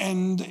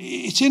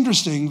it's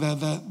interesting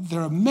that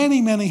there are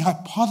many, many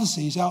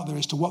hypotheses out there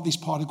as to what these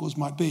particles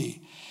might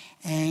be.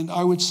 And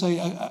I would say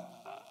a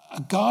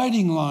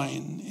guiding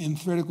line in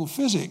theoretical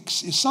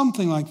physics is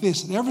something like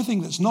this, that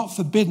everything that's not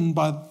forbidden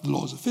by the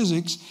laws of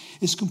physics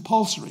is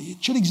compulsory.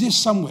 It should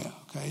exist somewhere,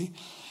 okay?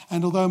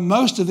 And although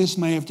most of this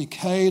may have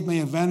decayed, may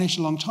have vanished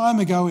a long time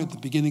ago at the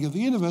beginning of the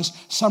universe,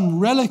 some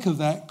relic of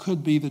that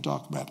could be the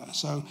dark matter.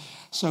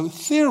 So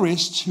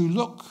theorists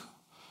who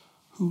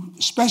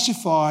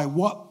specify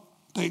what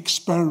the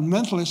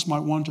experimentalists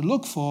might want to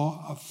look for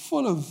are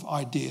full of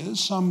ideas.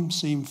 Some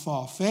seem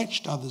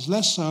far-fetched, others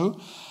less so.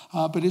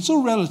 But it's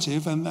all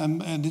relative,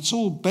 and it's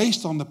all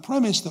based on the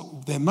premise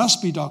that there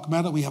must be dark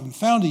matter. We haven't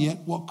found it yet.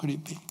 What could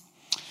it be?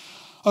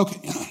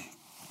 Okay.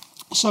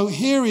 So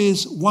here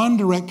is one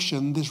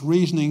direction this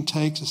reasoning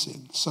takes us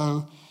in.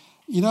 So,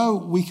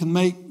 we can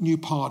make new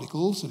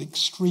particles at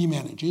extreme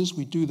energies.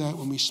 We do that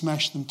when we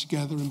smash them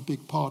together in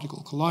big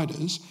particle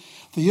colliders.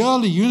 The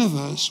early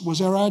universe was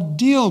our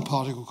ideal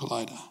particle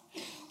collider.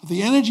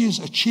 The energies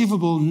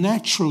achievable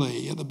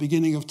naturally at the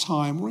beginning of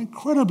time were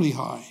incredibly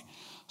high.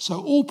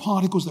 So all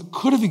particles that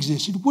could have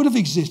existed would have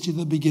existed at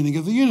the beginning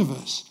of the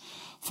universe.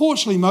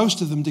 Fortunately,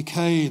 most of them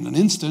decay in an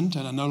instant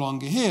and are no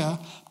longer here.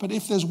 But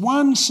if there's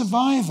one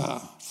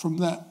survivor from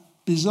that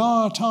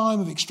bizarre time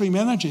of extreme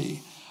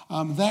energy,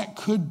 that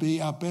could be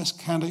our best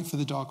candidate for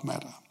the dark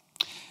matter.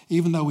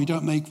 Even though we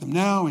don't make them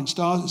now in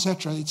stars,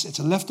 etc., it's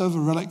a leftover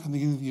relic from the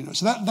beginning of the universe.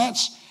 So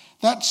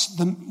that's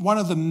one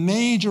of the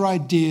major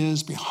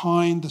ideas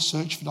behind the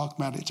search for dark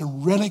matter. It's a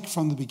relic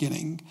from the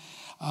beginning.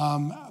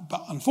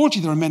 But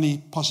unfortunately, there are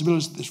many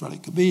possibilities that this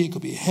relic could be. It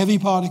could be a heavy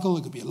particle,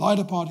 it could be a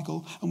lighter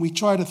particle, and we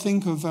try to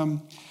think of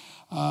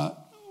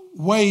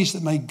ways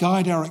that may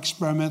guide our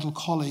experimental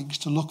colleagues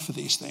to look for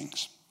these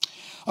things.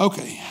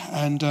 Okay,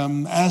 and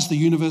as the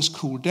universe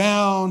cooled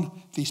down,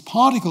 these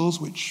particles,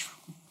 which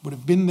would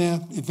have been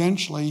there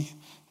eventually,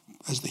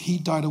 as the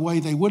heat died away,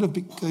 they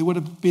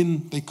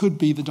could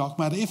be the dark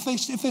matter if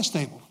they're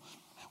stable.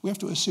 We have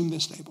to assume they're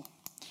stable.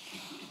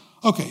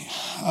 Okay.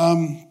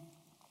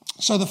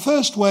 So the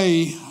first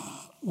way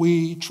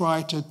we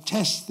try to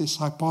test this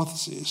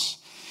hypothesis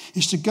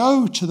is to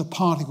go to the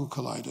particle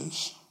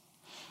colliders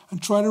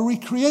and try to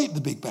recreate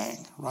the Big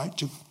Bang, right?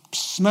 To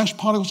smash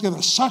particles together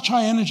at such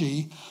high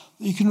energy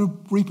that you can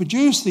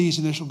reproduce these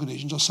initial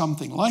conditions or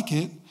something like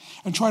it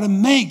and try to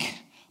make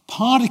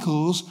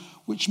particles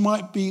which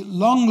might be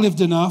long-lived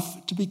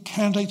enough to be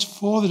candidates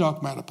for the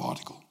dark matter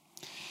particle.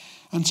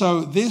 And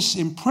so this,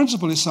 in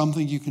principle, is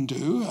something you can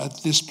do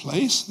at this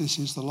place. This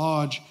is the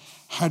Large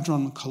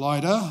Hadron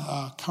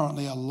Collider,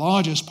 currently our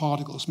largest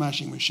particle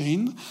smashing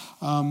machine.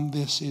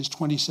 This is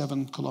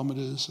 27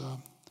 kilometers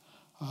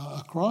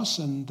across,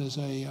 and there's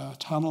a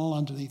tunnel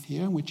underneath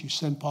here in which you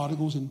send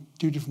particles in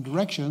two different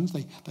directions.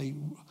 They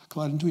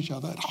collide into each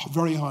other at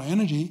very high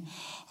energy.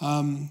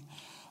 You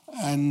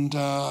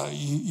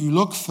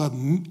look for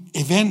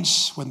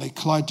events when they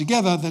collide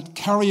together that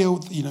carry,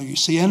 you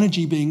see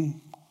energy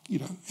being,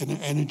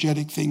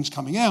 energetic things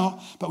coming out,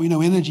 but we know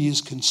energy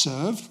is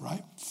conserved,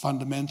 right?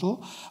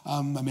 Fundamental.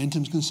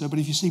 Momentum is conserved. But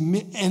if you see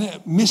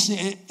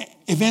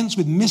events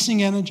with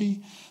missing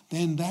energy,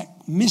 then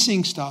that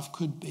missing stuff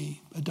could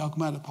be a dark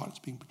matter particles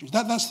being produced.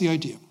 That's the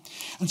idea.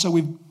 And so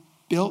we've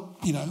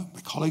built,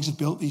 my colleagues have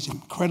built these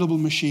incredible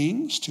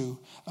machines to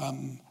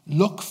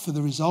look for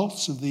the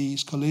results of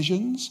these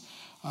collisions,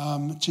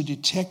 to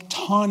detect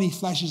tiny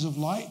flashes of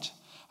light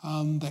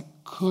that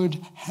could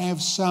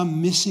have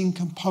some missing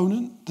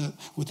component that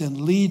would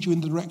then lead you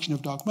in the direction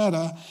of dark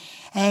matter.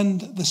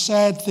 And the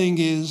sad thing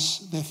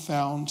is they've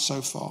found,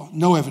 so far,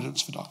 no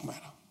evidence for dark matter.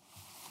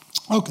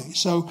 Okay,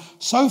 so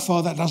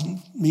far that doesn't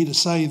mean to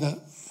say that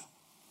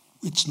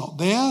it's not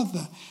there.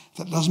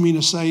 That doesn't mean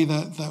to say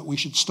that we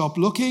should stop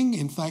looking.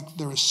 In fact,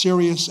 there are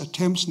serious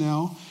attempts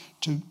now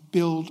to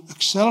build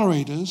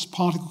accelerators,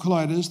 particle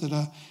colliders, that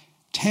are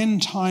 10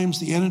 times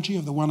the energy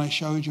of the one I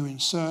showed you in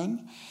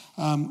CERN,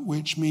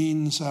 which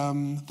means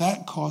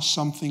that costs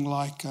something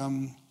like,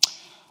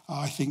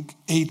 I think,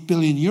 8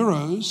 billion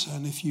euros.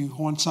 And if you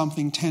want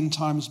something 10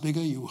 times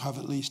bigger, you have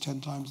at least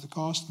 10 times the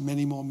cost,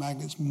 many more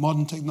magnets,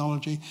 modern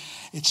technology.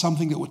 It's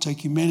something that would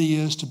take you many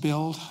years to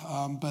build,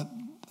 but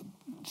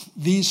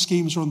these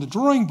schemes are on the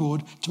drawing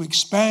board to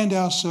expand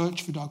our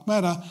search for dark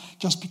matter,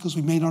 just because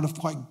we may not have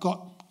quite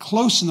got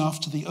close enough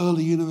to the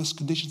early universe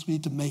conditions we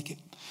need to make it.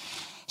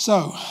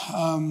 So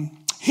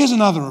here's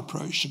another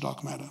approach to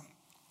dark matter.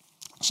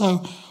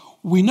 So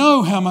we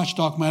know how much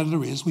dark matter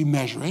there is, we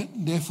measure it,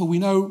 therefore we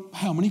know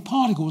how many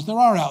particles there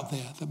are out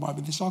there that might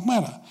be this dark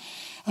matter.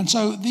 And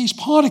so these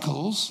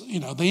particles,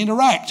 they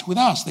interact with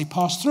us, they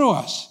pass through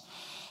us.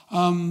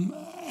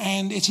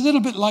 And it's a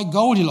little bit like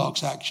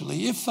Goldilocks,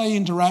 actually. If they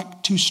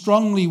interact too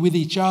strongly with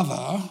each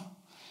other,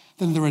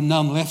 then there are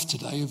none left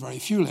today, or very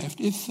few left.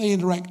 If they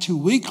interact too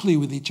weakly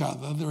with each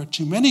other, there are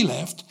too many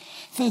left.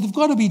 So they've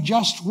got to be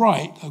just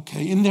right,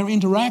 in their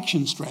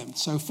interaction strength.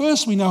 So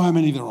first, we know how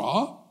many there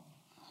are.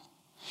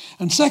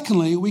 And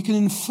secondly, we can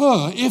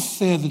infer, if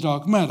they're the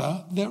dark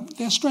matter,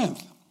 their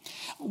strength.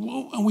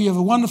 And we have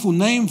a wonderful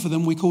name for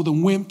them. We call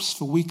them WIMPs,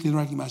 for weakly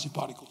interacting massive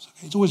particles.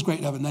 It's always great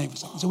to have a name for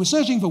something. So we're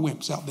searching for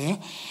WIMPs out there.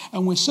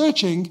 And we're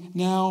searching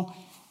now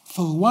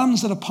for the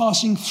ones that are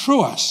passing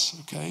through us,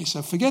 okay?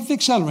 So forget the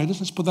accelerators,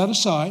 let's put that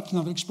aside, it's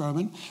another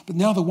experiment. But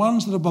now the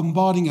ones that are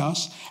bombarding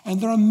us,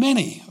 and there are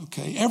many,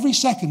 okay? Every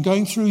second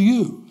going through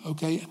you,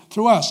 okay?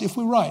 Through us, if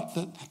we're right,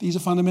 that these are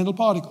fundamental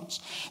particles.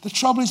 The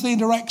trouble is they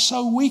interact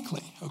so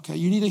weakly, okay?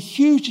 You need a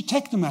huge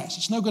detector mass.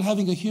 It's no good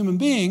having a human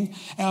being.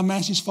 Our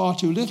mass is far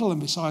too little, and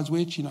besides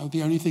which,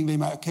 the only thing they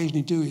might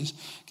occasionally do is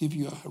give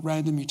you a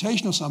random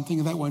mutation or something,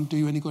 and that won't do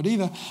you any good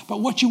either.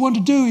 But what you want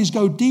to do is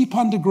go deep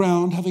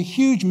underground, have a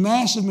huge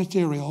mass of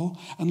material,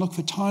 and look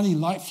for tiny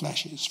light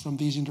flashes from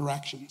these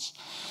interactions.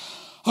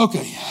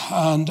 Okay,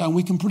 and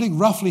we can predict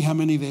roughly how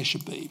many there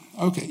should be.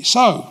 Okay,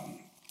 so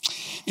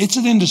it's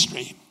an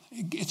industry.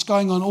 It's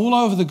going on all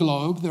over the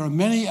globe. There are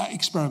many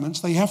experiments.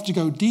 They have to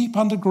go deep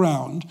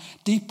underground,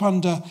 deep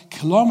under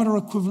kilometer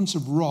equivalents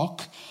of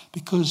rock,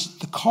 because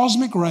the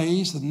cosmic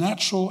rays, the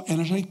natural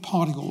energetic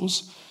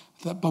particles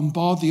that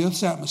bombard the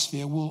Earth's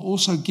atmosphere, will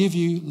also give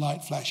you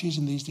light flashes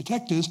in these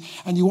detectors,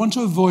 and you want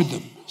to avoid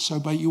them.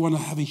 So you want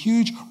to have a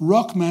huge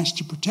rock mass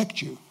to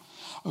protect you.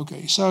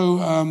 Okay, so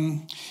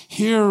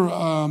here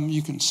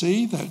you can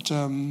see that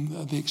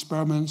the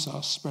experiments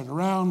are spread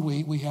around.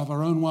 We have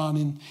our own one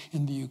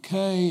in the UK,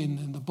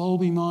 in the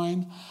Bolby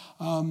mine,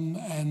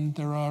 and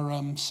there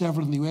are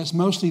several in the US.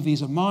 Mostly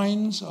these are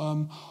mines,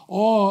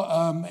 or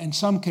in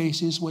some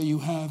cases where you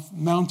have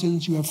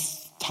mountains, you have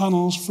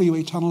tunnels,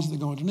 freeway tunnels that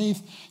go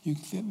underneath. You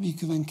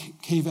can then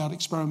cave out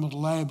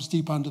experimental labs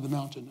deep under the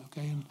mountain.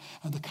 Okay,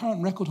 and the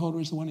current record holder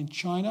is the one in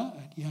China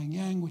at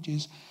Yangyang, which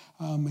is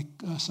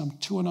some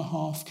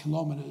 2.5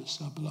 kilometers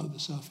below the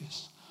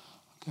surface.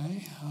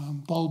 Okay,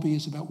 Bolby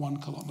is about 1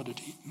 kilometer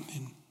deep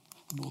in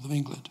the north of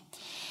England.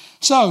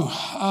 So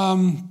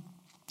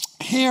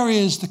here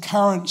is the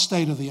current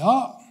state of the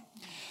art.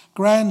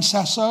 Gran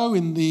Sasso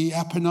in the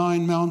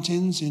Apennine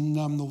Mountains in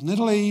northern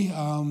Italy.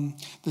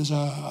 There's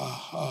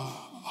a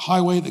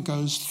highway that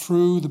goes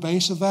through the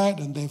base of that,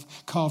 and they've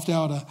carved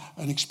out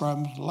an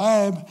experimental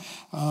lab.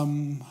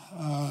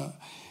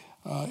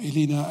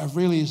 Elena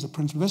Avrili is the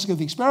principal investigator of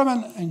the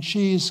experiment, and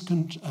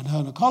and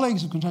her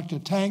colleagues have constructed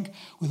a tank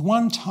with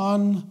 1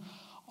 ton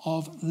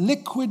of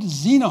liquid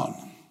xenon.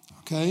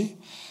 Okay,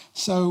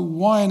 so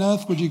why on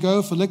earth would you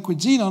go for liquid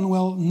xenon?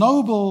 Well,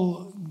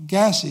 noble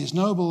gases,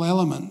 noble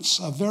elements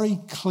are very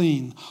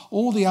clean.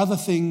 All the other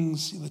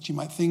things that you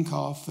might think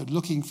of for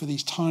looking for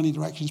these tiny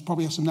directions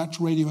probably have some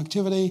natural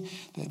radioactivity.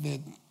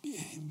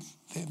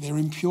 They're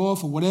impure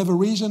for whatever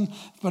reason.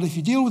 But if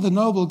you deal with a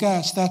noble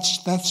gas,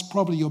 that's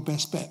probably your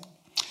best bet.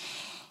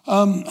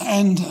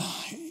 And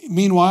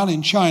meanwhile,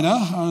 in China,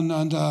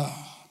 and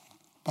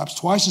perhaps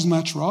twice as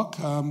much rock,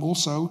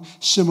 also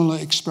similar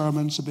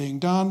experiments are being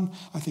done.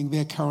 I think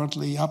they're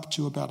currently up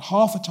to about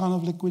 0.5 ton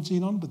of liquid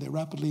xenon, but they're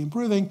rapidly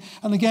improving.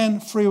 And again,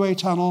 freeway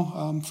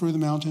tunnel through the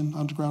mountain,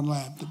 underground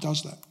lab that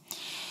does that.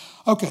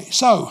 Okay,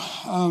 so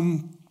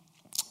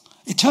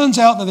it turns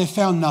out that they've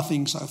found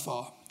nothing so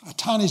far. A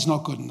ton is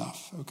not good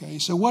enough, okay?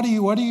 So what do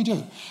you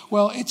do?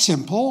 Well, it's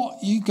simple.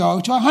 You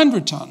go to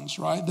 100 tons,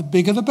 right? The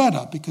bigger the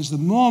better, because the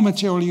more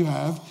material you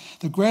have,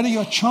 the greater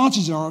your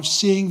chances are of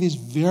seeing this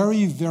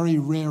very, very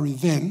rare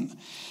event.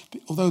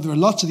 Although there are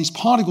lots of these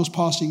particles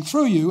passing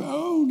through you,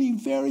 only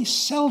very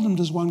seldom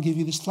does one give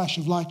you this flash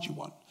of light you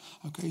want,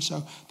 okay?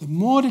 So the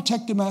more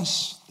detector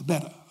mass, the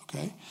better,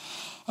 okay?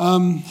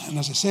 And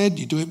as I said,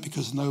 you do it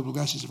because the noble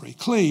gases are very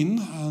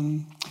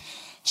clean.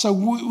 So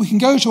we can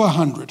go to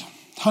 100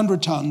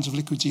 tons of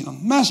liquid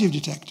xenon, massive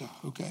detector,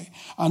 okay,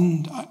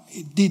 and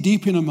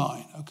deep in a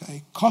mine,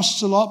 okay.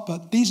 Costs a lot,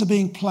 but these are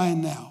being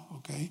planned now,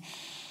 okay.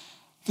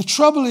 The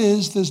trouble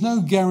is there's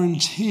no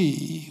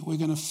guarantee we're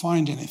going to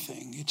find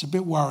anything. It's a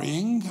bit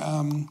worrying,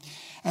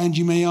 and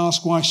you may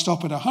ask why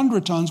stop at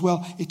 100 tons?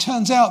 Well, it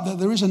turns out that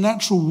there is a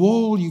natural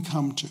wall you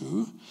come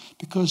to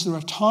because there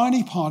are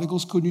tiny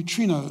particles called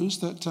neutrinos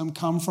that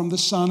come from the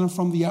sun and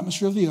from the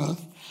atmosphere of the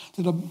Earth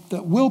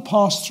that will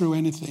pass through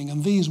anything,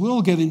 and these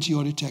will get into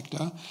your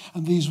detector,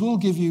 and these will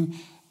give you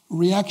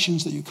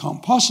reactions that you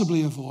can't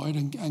possibly avoid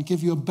and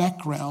give you a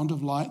background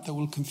of light that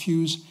will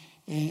confuse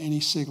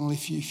any signal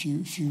if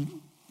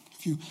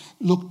you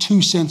look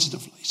too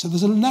sensitively. So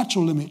there's a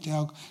natural limit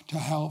to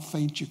how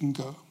faint you can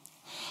go.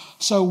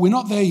 So we're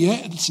not there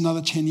yet. It's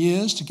another 10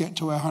 years to get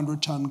to our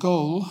 100-ton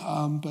goal,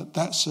 but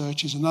that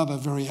search is another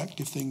very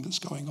active thing that's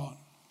going on.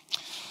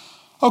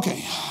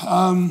 Okay.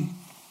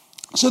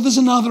 So there's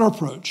another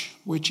approach,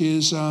 which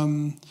is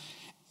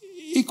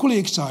equally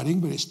exciting,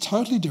 but it's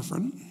totally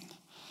different.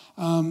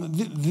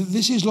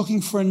 This is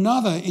looking for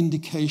another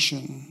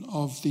indication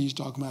of these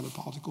dark matter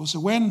particles.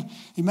 So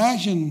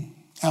imagine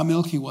our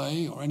Milky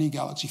Way or any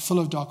galaxy full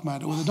of dark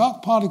matter, where the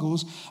dark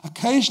particles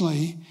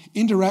occasionally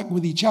interact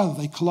with each other.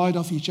 They collide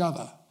off each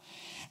other.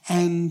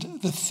 And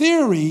the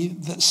theory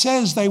that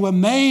says they were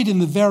made in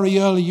the very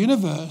early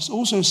universe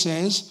also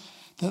says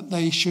that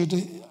they should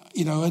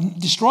and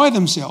destroy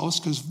themselves,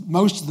 because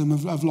most of them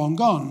have long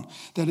gone.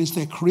 That is,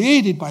 they're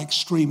created by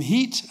extreme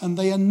heat and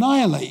they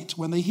annihilate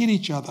when they hit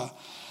each other.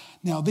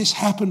 Now, this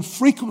happened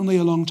frequently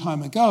a long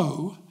time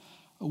ago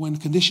when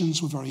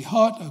conditions were very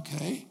hot,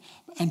 okay,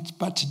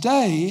 But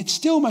today, it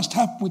still must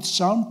happen with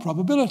some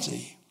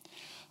probability.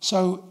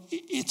 So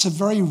it's a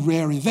very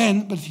rare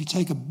event, but if you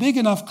take a big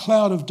enough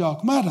cloud of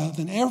dark matter,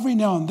 then every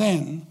now and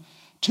then,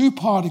 two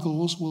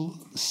particles will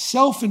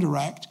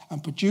self-interact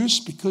and produce,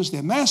 because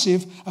they're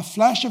massive, a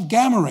flash of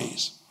gamma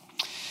rays.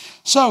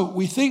 So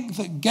we think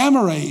that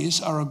gamma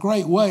rays are a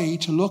great way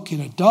to look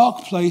in a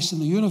dark place in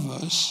the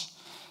universe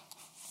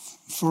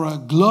for a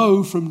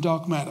glow from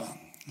dark matter.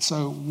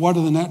 So what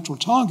are the natural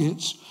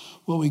targets?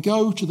 Well, we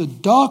go to the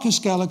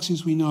darkest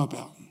galaxies we know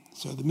about.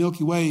 So the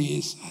Milky Way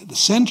is, the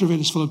center of it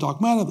is full of dark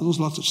matter, but there's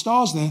lots of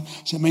stars there,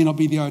 so it may not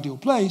be the ideal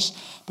place.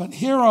 But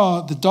here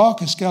are the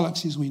darkest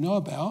galaxies we know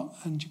about,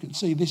 and you can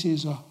see this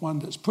is one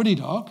that's pretty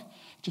dark,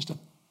 just a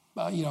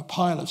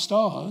pile of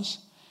stars.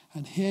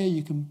 And here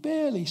you can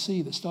barely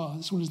see the stars.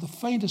 This one is the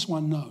faintest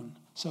one known.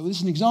 So this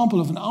is an example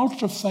of an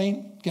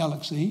ultra-faint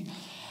galaxy.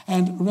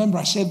 And remember,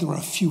 I said there are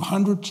a few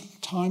hundred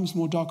times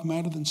more dark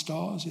matter than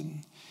stars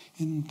in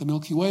the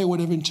Milky Way or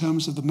whatever in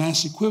terms of the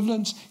mass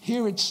equivalence.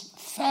 Here it's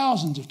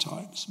thousands of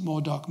times more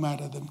dark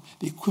matter than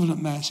the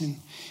equivalent mass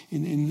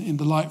in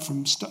the light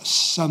from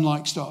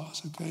sun-like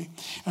stars, okay?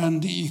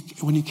 And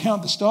when you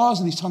count the stars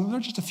in these times, they're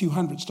just a few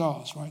hundred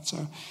stars, right?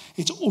 So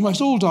it's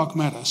almost all dark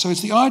matter. So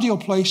it's the ideal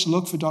place to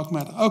look for dark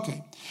matter.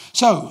 Okay,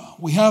 so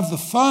we have the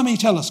Fermi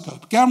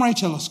telescope, gamma ray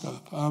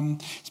telescope.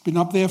 It's been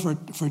up there for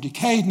a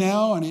decade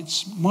now, and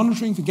it's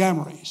monitoring for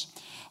gamma rays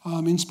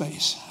in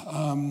space.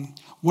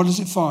 What does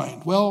it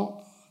find?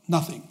 Well,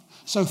 nothing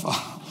so far.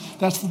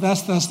 That's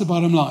the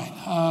bottom line.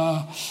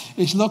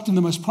 It's looked in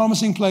the most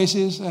promising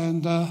places,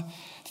 and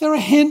there are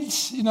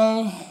hints,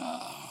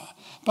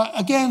 but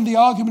again, the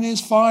argument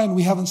is fine.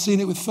 We haven't seen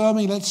it with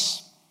Fermi.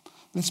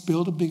 Let's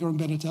build a bigger and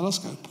better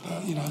telescope.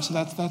 So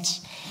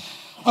that's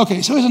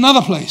okay. So here's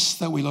another place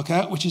that we look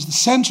at, which is the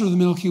center of the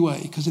Milky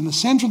Way. Because in the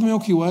center of the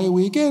Milky Way,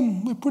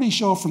 we're pretty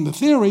sure from the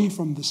theory,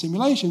 from the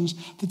simulations,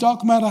 the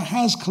dark matter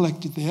has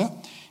collected there.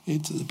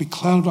 It's a big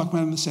cloud of dark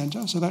matter in the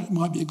center, so that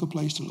might be a good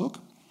place to look.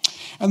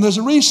 And there's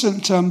a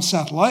recent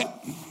satellite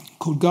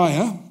called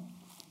Gaia,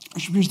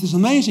 which produced this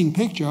amazing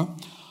picture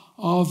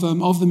of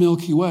the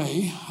Milky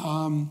Way.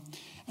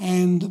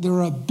 And there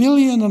are 1.5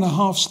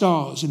 billion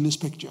stars in this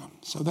picture.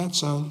 So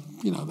that's a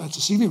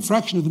significant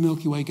fraction of the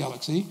Milky Way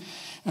galaxy.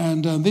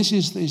 And this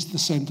is the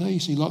center. You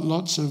see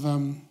lots of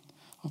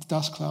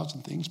dust clouds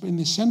and things. But in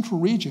this central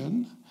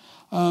region,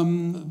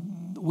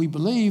 we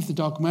believe the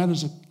dark matter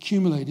is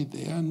accumulated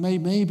there, and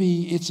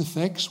maybe its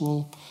effects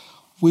will,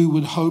 we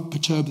would hope,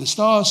 perturb the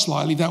stars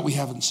slightly. That we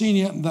haven't seen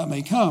yet, and that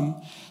may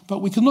come.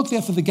 But we can look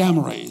there for the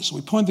gamma rays.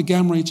 We point the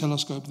gamma ray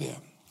telescope there.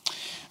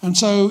 And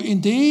so,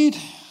 indeed,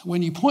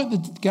 when you point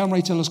the gamma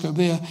ray telescope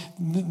there,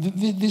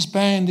 this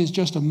band is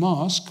just a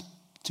mask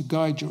to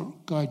guide your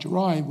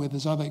eye, where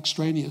there's other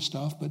extraneous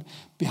stuff. But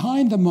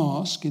behind the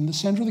mask, in the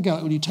center of the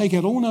galaxy, when you take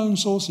out all known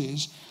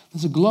sources,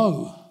 there's a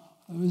glow.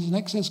 There's an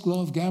excess glow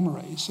of gamma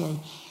rays. So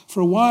for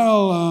a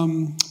while,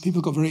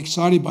 people got very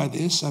excited by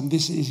this.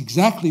 This is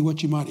exactly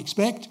what you might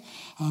expect.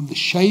 The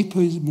shape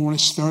is more or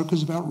less spherical,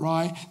 is about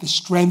right. The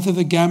strength of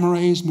the gamma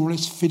rays more or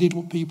less fitted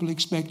what people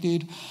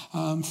expected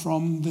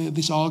from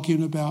this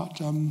argument about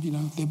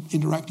they're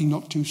interacting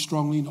not too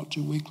strongly, not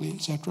too weakly,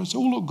 etc. So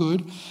all looked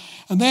good.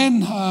 And then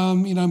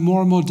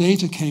more and more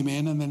data came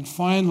in, and then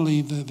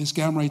finally this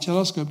gamma ray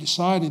telescope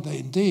decided that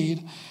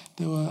indeed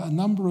there were a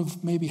number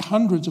of, maybe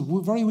hundreds of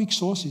very weak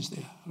sources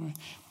there. Right?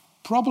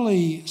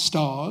 Probably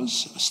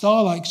stars,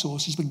 star-like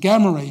sources, but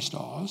gamma ray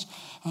stars.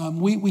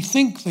 We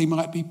think they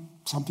might be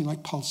something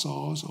like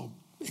pulsars or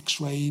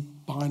X-ray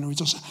binaries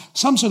or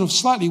some sort of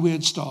slightly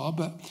weird star,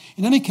 but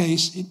in any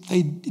case,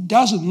 it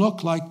doesn't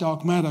look like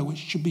dark matter, which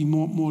should be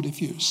more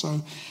diffuse.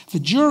 So the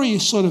jury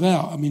is sort of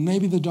out. I mean,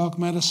 maybe the dark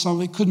matter, some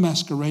of it could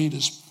masquerade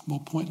as more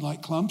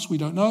point-like clumps, we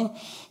don't know,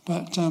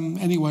 but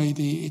anyway,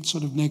 it's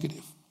sort of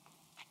negative.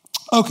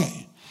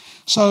 Okay,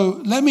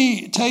 so let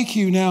me take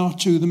you now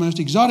to the most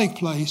exotic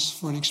place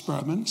for an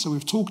experiment. So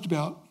we've talked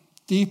about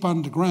deep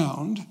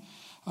underground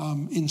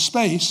in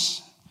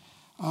space.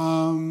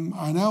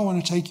 I now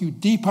want to take you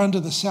deep under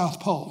the South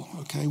Pole.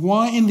 Okay,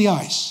 why in the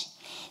ice?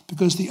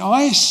 Because the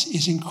ice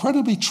is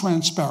incredibly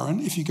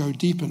transparent if you go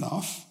deep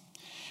enough,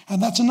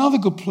 and that's another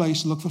good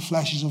place to look for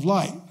flashes of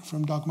light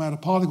from dark matter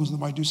particles that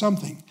might do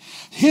something.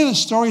 Here the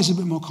story is a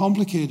bit more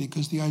complicated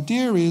because the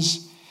idea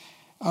is,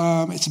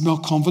 it's more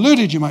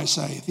convoluted, you might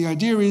say. The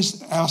idea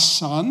is our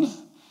sun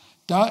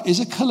is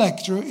a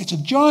collector. It's a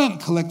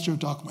giant collector of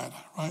dark matter,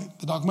 right?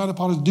 The dark matter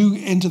particles do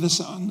enter the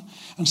sun,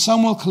 and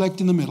some will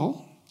collect in the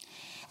middle.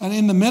 And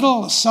in the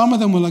middle, some of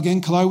them will again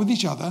collide with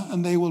each other,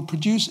 and they will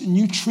produce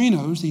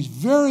neutrinos, these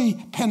very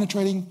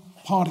penetrating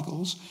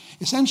particles,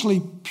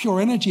 essentially pure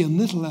energy and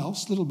little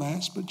else, little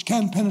mass, but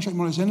can penetrate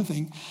more or less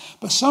anything.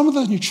 But some of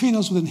those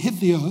neutrinos will then hit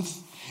the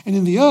Earth, and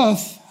in the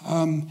Earth,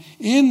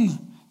 in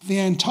the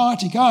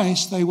Antarctic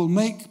ice, they will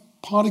make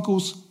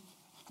particles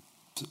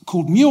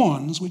called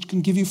muons, which can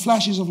give you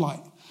flashes of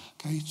light,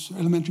 okay, so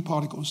elementary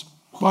particles,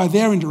 by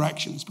their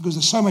interactions, because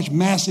there's so much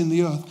mass in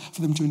the Earth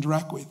for them to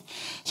interact with.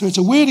 So it's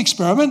a weird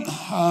experiment,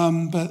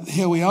 but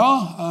here we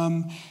are.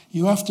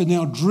 you have to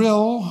now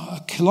drill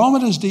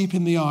kilometers deep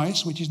in the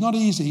ice, which is not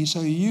easy. So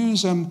you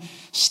use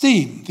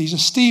steam. These are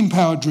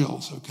steam-powered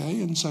drills,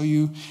 okay? And so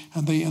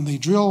they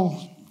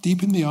drill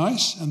deep in the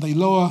ice, and they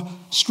lower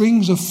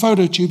strings of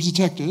phototube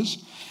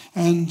detectors.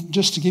 And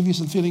just to give you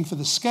some feeling for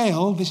the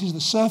scale, this is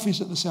the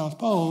surface at the South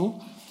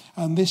Pole,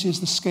 and this is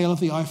the scale of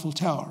the Eiffel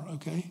Tower,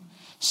 okay?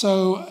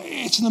 So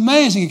it's an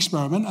amazing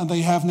experiment, and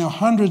they have now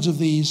hundreds of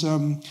these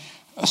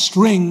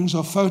strings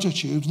of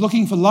phototubes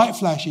looking for light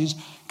flashes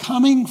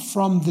coming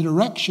from the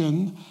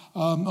direction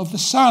of the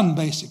sun,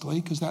 basically,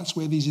 because that's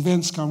where these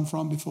events come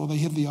from before they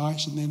hit the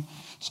ice. And then,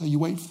 so you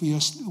wait for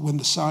when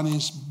the sun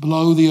is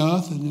below the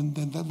Earth, and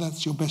then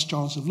that's your best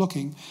chance of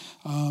looking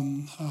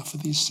for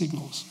these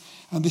signals.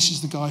 And this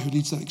is the guy who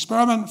leads that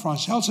experiment,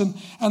 Francis Helton.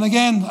 And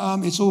again,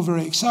 it's all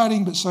very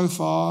exciting, but so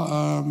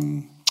far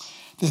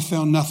they've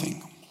found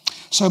nothing.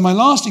 So my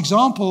last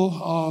example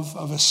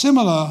of a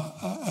similar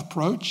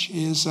approach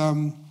is,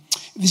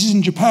 this is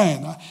in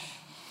Japan.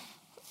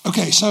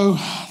 Okay, so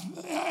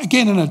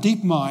again in a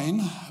deep mine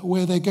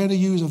where they're going to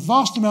use a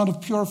vast amount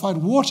of purified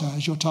water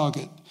as your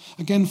target,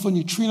 again for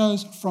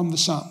neutrinos from the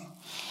sun.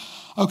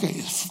 Okay,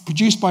 it's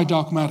produced by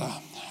dark matter.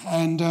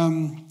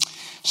 And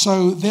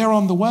so they're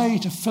on the way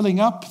to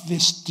filling up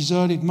this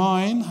deserted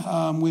mine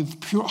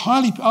with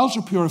highly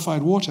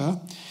ultra-purified water,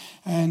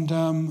 and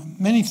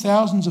many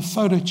thousands of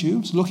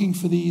phototubes looking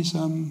for these.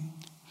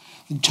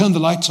 You turn the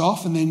lights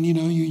off, and then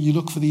you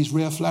look for these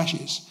rare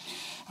flashes.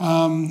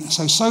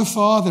 So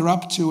far they're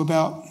up to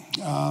about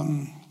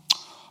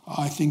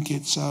I think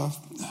it's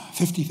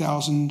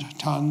 50,000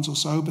 tons or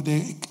so, but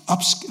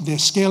they're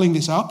scaling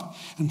this up,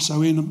 and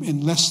so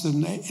in less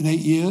than 8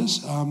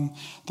 years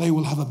they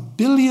will have 1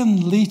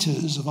 billion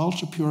liters of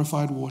ultra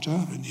purified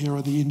water. And here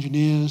are the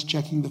engineers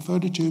checking the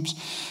phototubes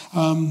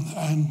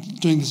and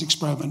doing this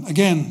experiment.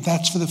 Again,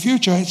 that's for the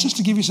future. It's just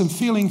to give you some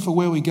feeling for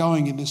where we're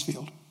going in this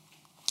field.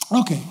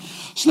 Okay,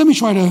 so let me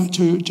try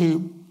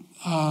to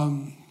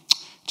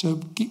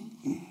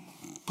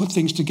put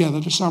things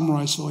together to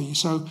summarize for you.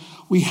 So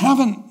we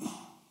haven't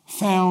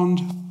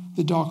found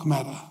the dark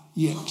matter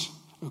yet,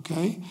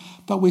 okay?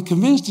 But we're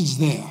convinced it's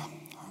there.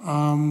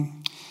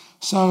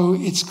 So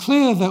it's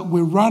clear that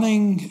we're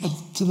running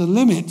to the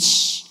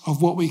limits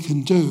of what we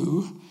can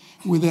do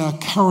with our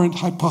current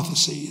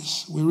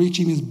hypotheses. We're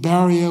reaching this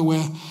barrier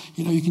where,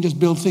 you can just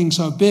build things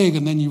so big,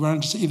 and then you run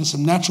into either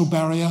some natural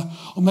barrier,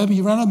 or maybe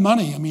you run out of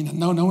money. I mean,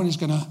 no one is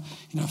going to,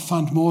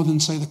 fund more than,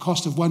 say, the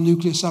cost of one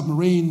nuclear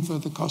submarine for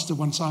the cost of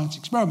one science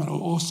experiment,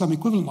 or some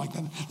equivalent like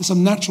that. There's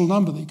some natural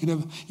number that you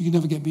can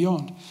never get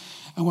beyond.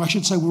 And I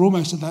should say we're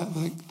almost at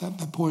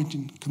that point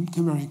in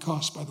comparing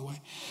costs, by the way.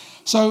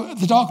 So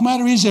the dark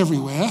matter is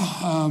everywhere,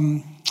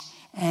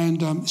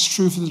 and it's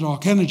true for the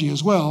dark energy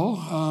as well.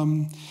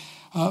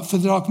 For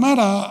the dark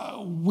matter,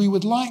 we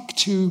would like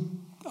to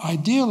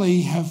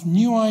ideally have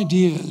new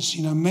ideas.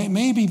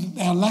 Maybe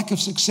our lack of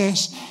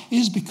success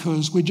is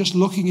because we're just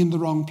looking in the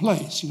wrong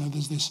place.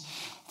 There's this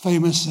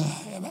famous,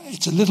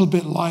 it's a little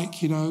bit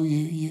like,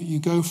 you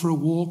go for a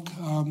walk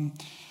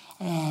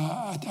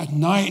at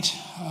night,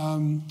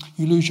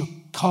 you lose your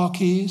car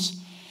keys,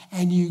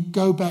 and you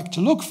go back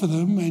to look for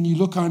them, and you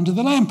look under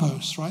the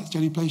lamppost, right? It's the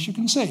only place you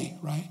can see,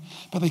 right?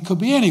 But they could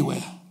be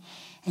anywhere.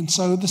 And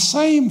so the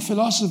same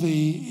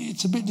philosophy,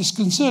 it's a bit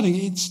disconcerting.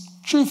 It's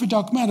true for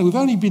dark matter. We've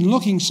only been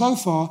looking so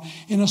far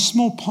in a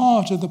small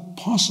part of the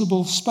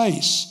possible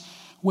space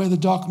where the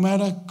dark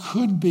matter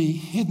could be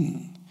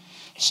hidden.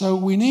 So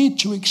we need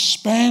to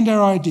expand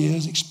our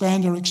ideas,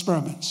 expand our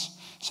experiments.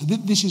 So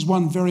this is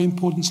one very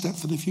important step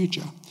for the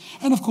future.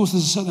 And of course,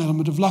 there's a certain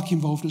element of luck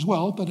involved as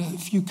well. But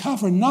if you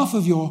cover enough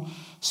of your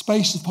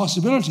space of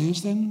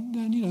possibilities, then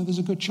there's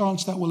a good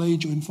chance that will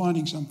aid you in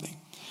finding something.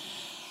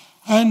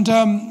 And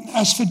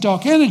as for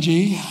dark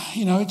energy,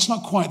 it's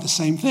not quite the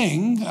same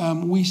thing.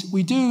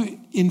 We do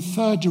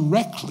infer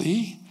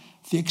directly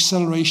the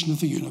acceleration of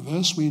the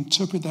universe. We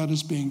interpret that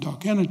as being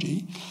dark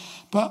energy.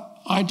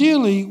 But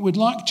ideally, we'd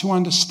like to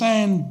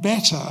understand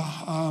better,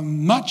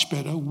 much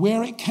better,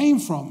 where it came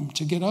from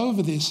to get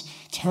over this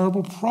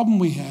terrible problem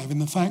we have in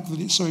the fact that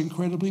it's so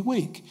incredibly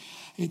weak.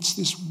 It's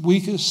this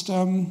weakest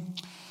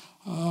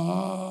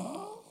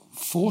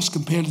force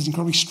compared to this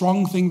incredibly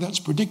strong thing that's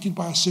predicted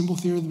by a simple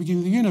theory at the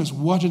beginning of the universe.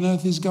 What on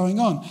earth is going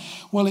on?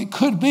 Well, it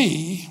could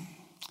be,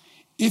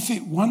 if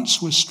it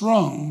once was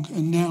strong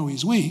and now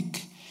is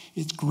weak,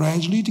 it's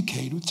gradually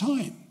decayed with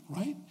time,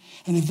 right?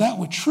 And if that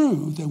were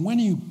true, then when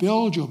you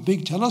build your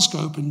big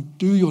telescope and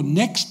do your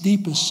next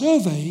deepest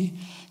survey,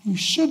 you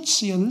should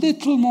see a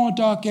little more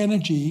dark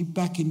energy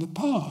back in the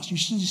past. You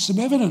should see some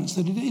evidence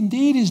that it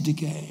indeed is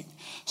decaying.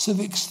 So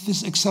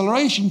this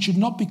acceleration should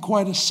not be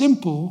quite as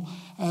simple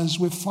as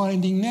we're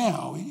finding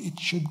now. It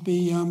should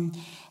be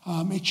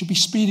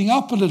speeding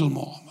up a little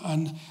more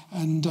and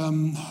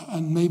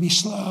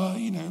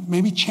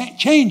maybe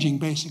changing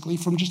basically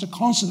from just a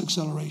constant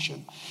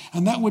acceleration.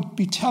 And that would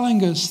be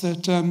telling us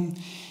that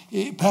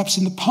perhaps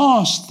in the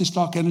past this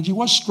dark energy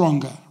was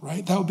stronger,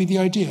 right? That would be the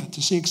idea,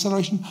 to see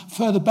acceleration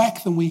further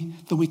back than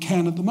we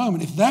can at the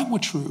moment. If that were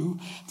true,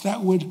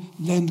 that would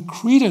lend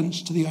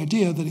credence to the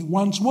idea that it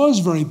once was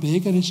very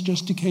big and it's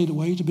just decayed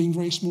away to being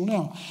very small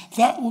now.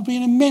 That would be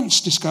an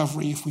immense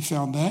discovery if we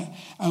found that,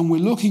 and we're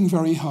looking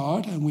very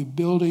hard and we're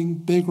building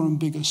bigger and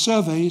bigger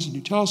surveys and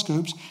new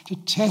telescopes to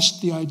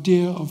test the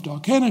idea of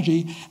dark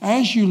energy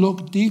as you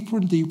look deeper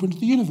and deeper into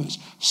the universe.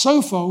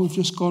 So far, we've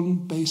just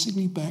gone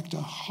basically back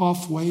to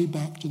halfway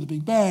back to the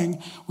Big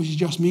Bang, which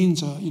just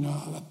means a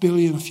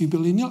few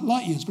billion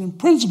light years. But in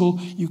principle,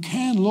 you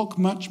can look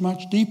much,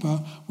 much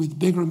deeper with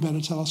bigger and better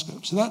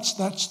telescopes. So that's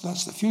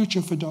the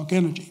future for dark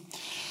energy.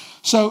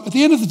 So at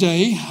the end of the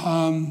day,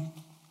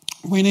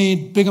 we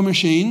need bigger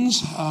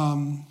machines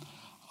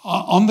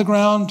on the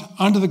ground,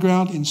 under the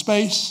ground, in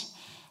space,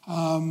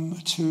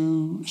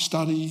 to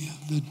study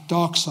the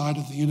dark side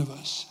of the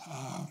universe.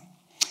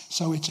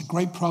 So it's a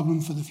great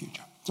problem for the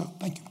future. So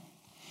thank you.